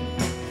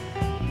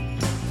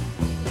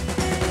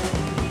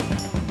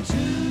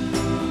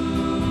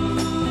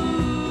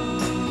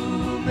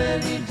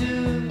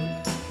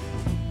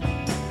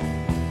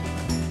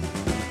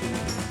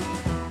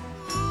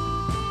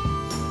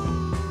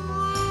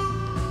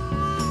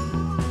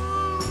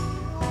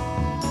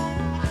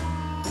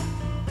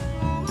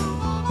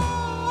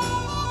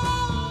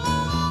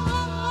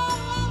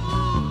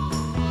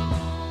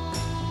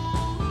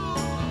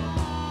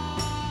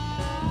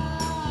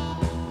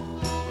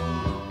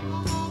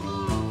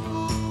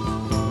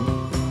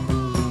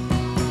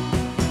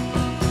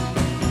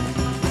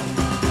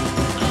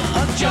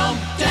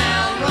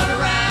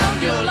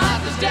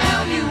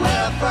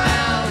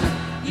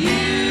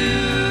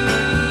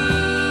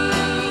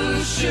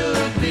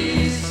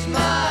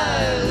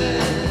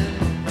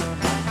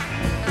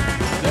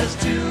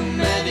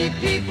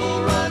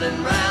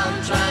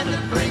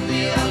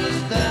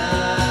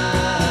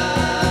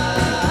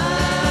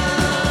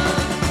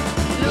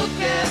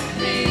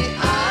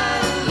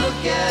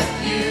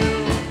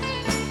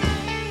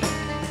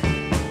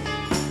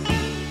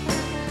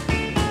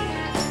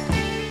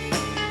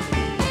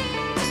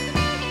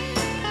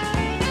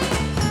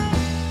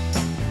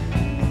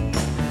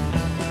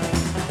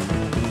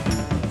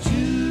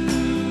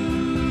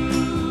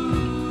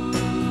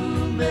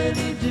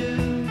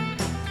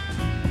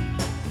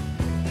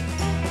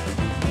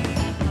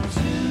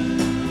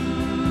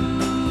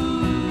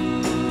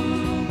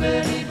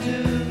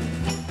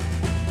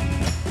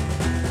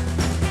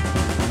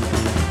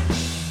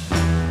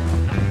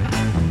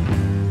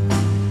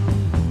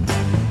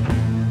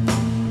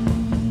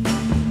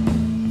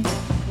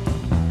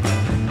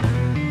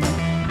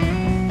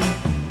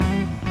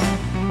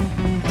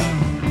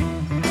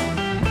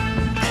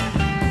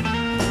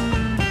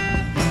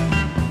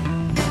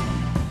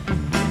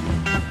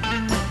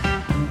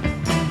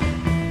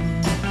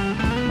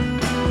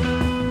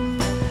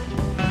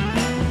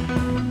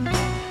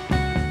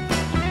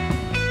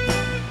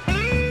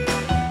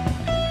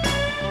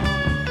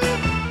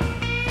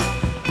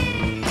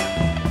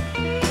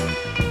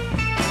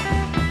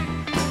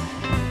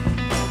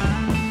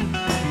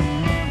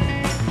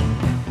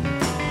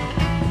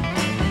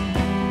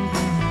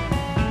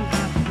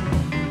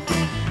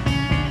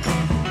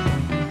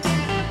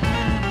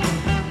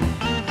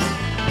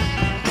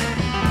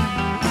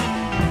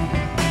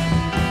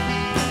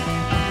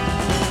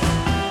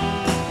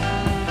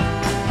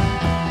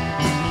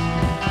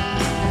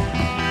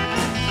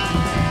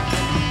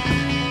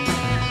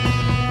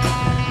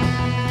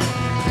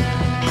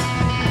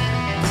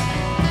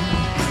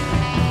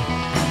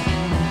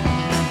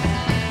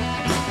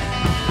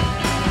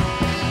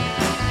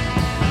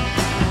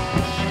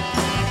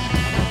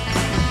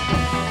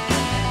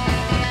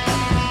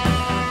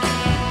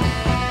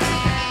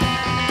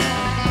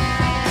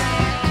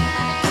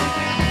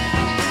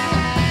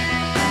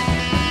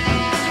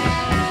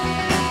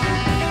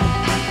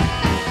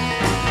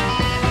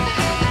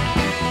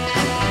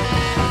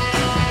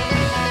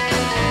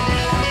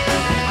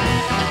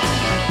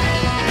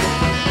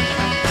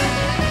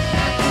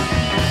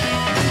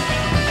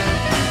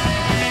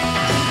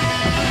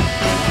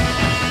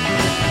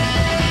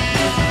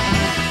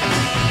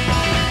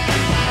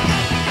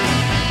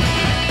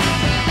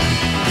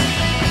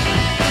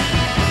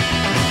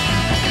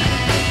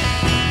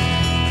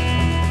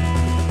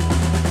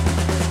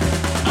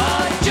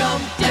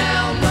 Jump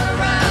down, run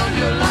around,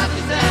 your life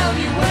is down,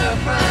 you wear a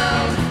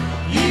frown.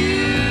 You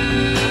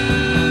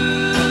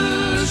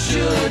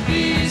should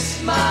be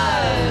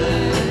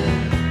smiling.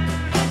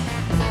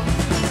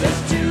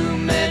 There's too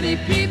many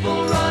people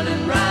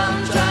running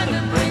round trying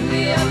to bring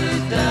the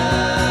others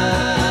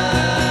down.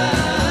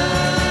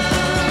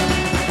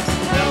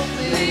 Help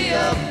me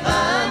up,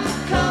 I'm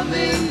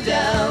coming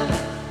down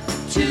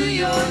to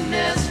your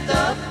nest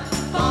up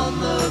on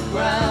the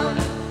ground.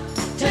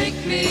 Take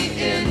me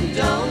in,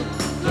 don't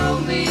throw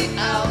me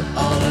out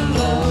all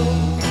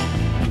alone.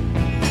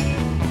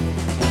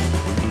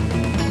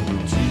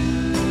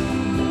 Too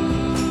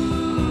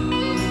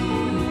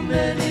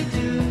many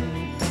do.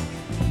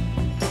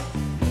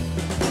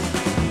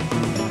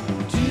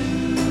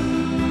 Too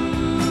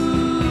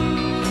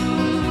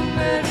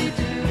many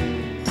do.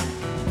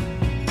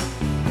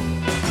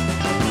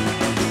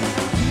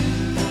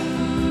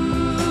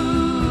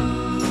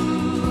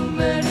 Too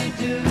many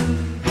do.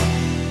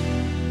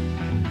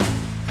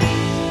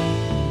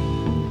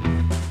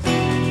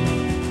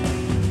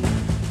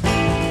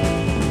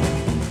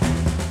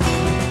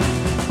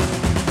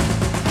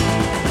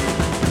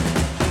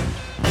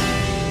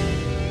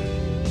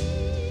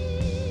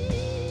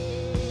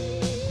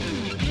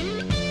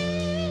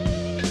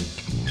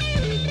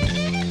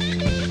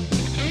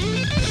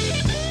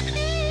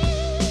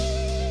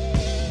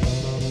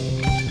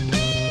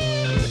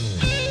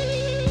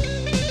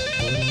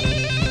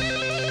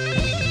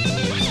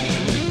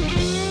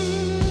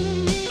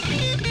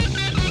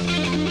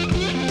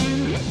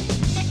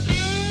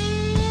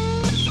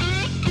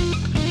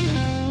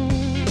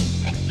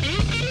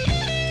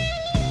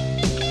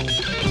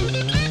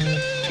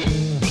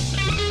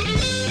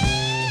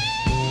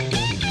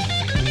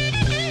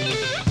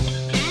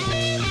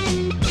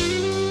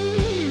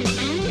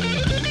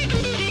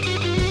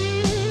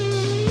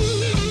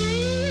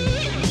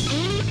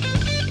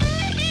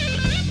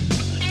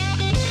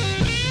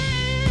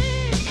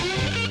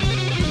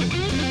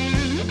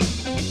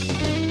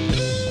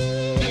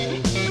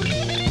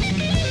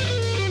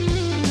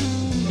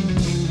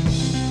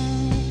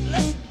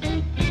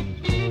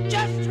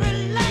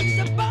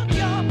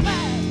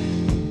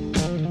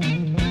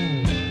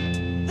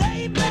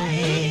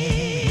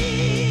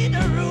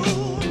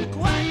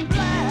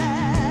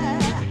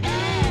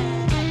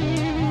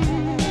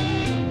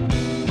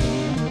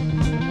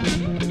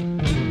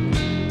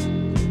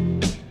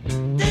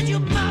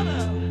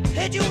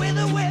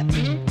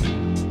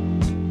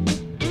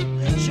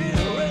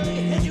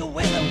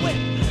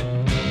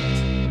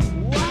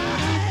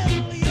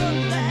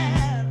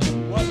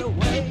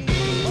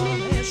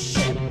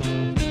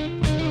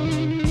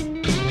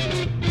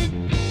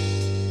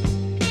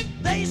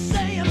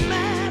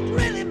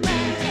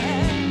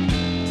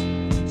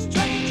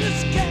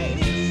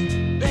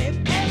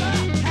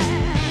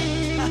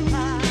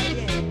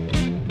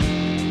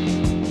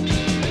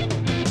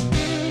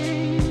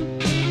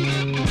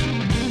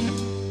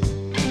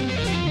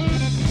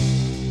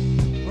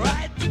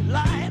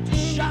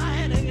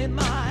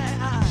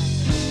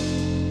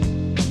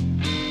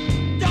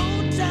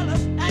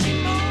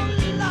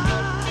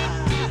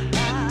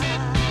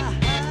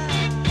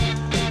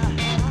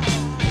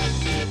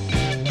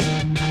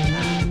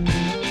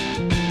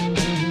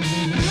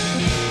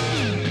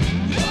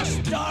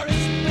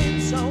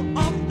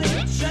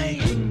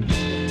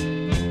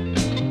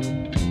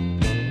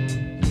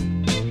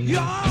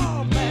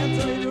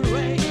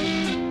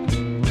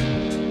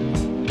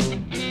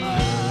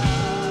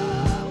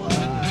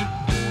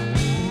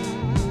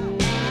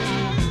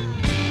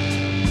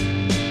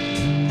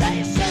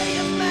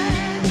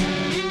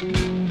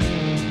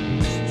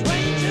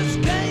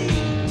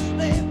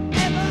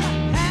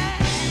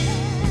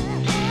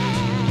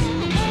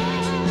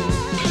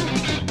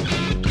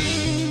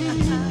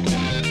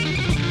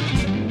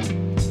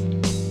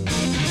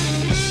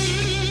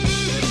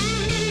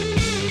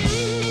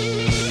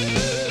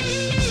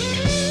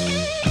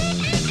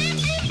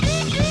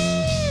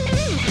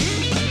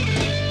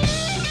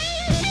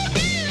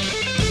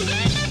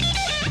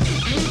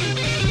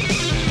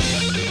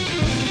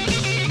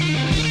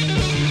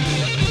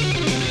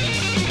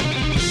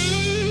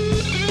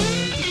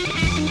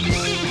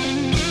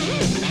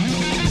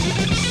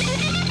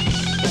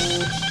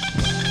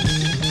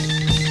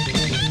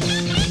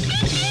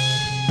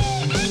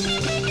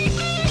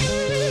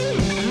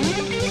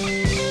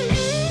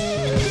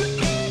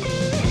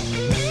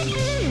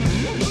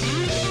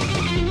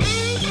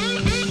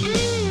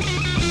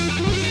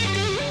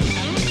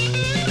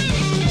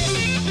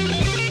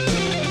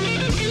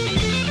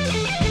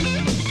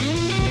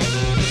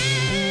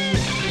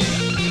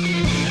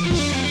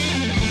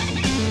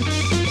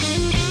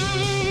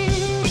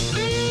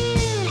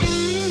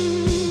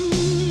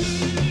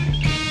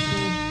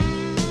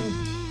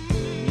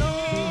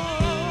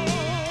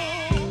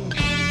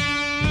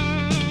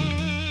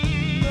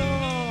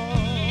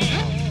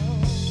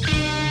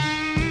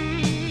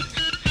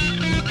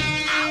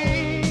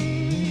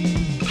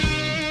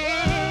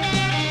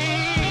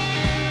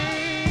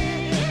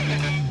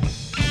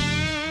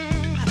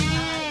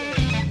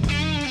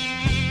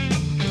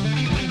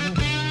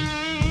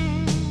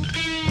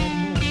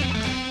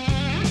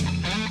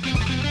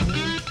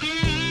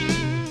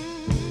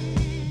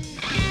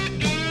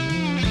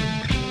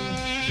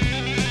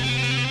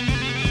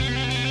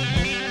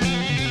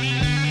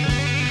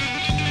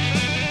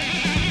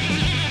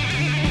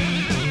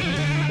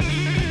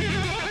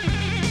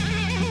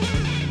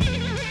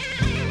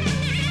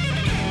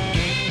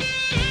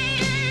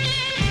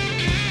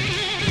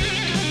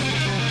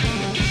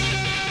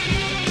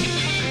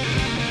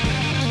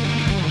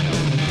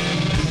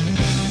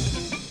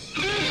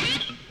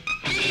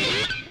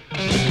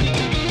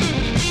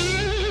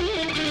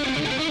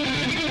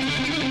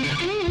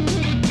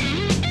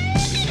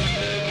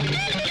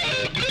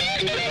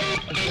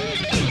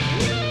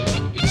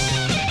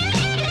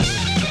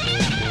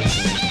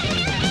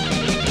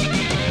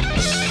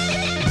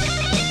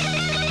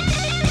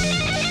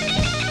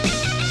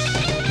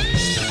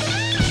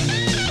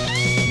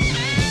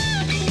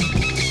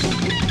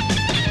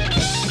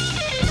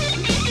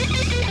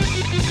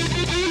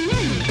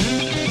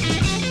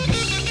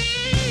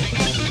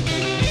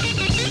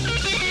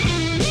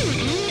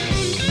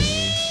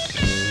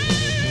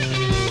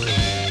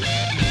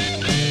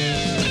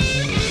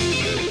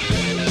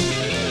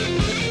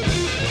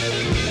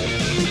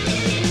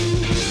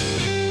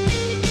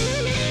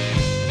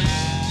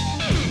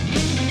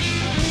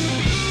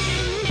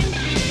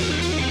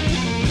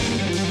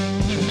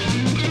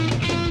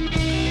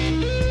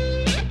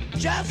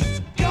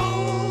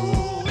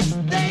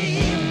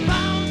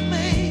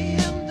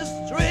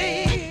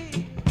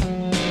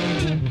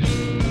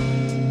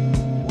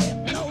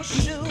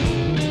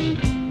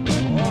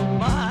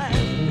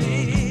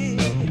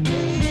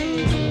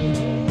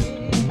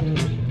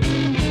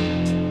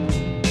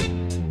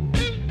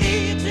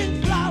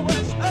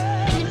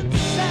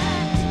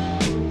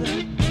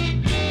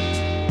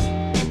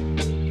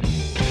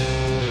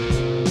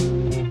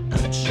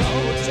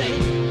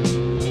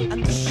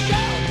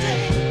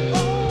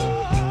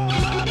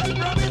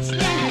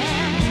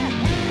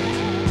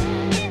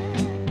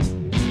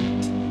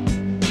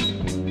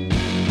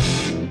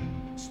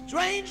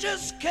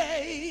 strangers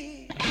came.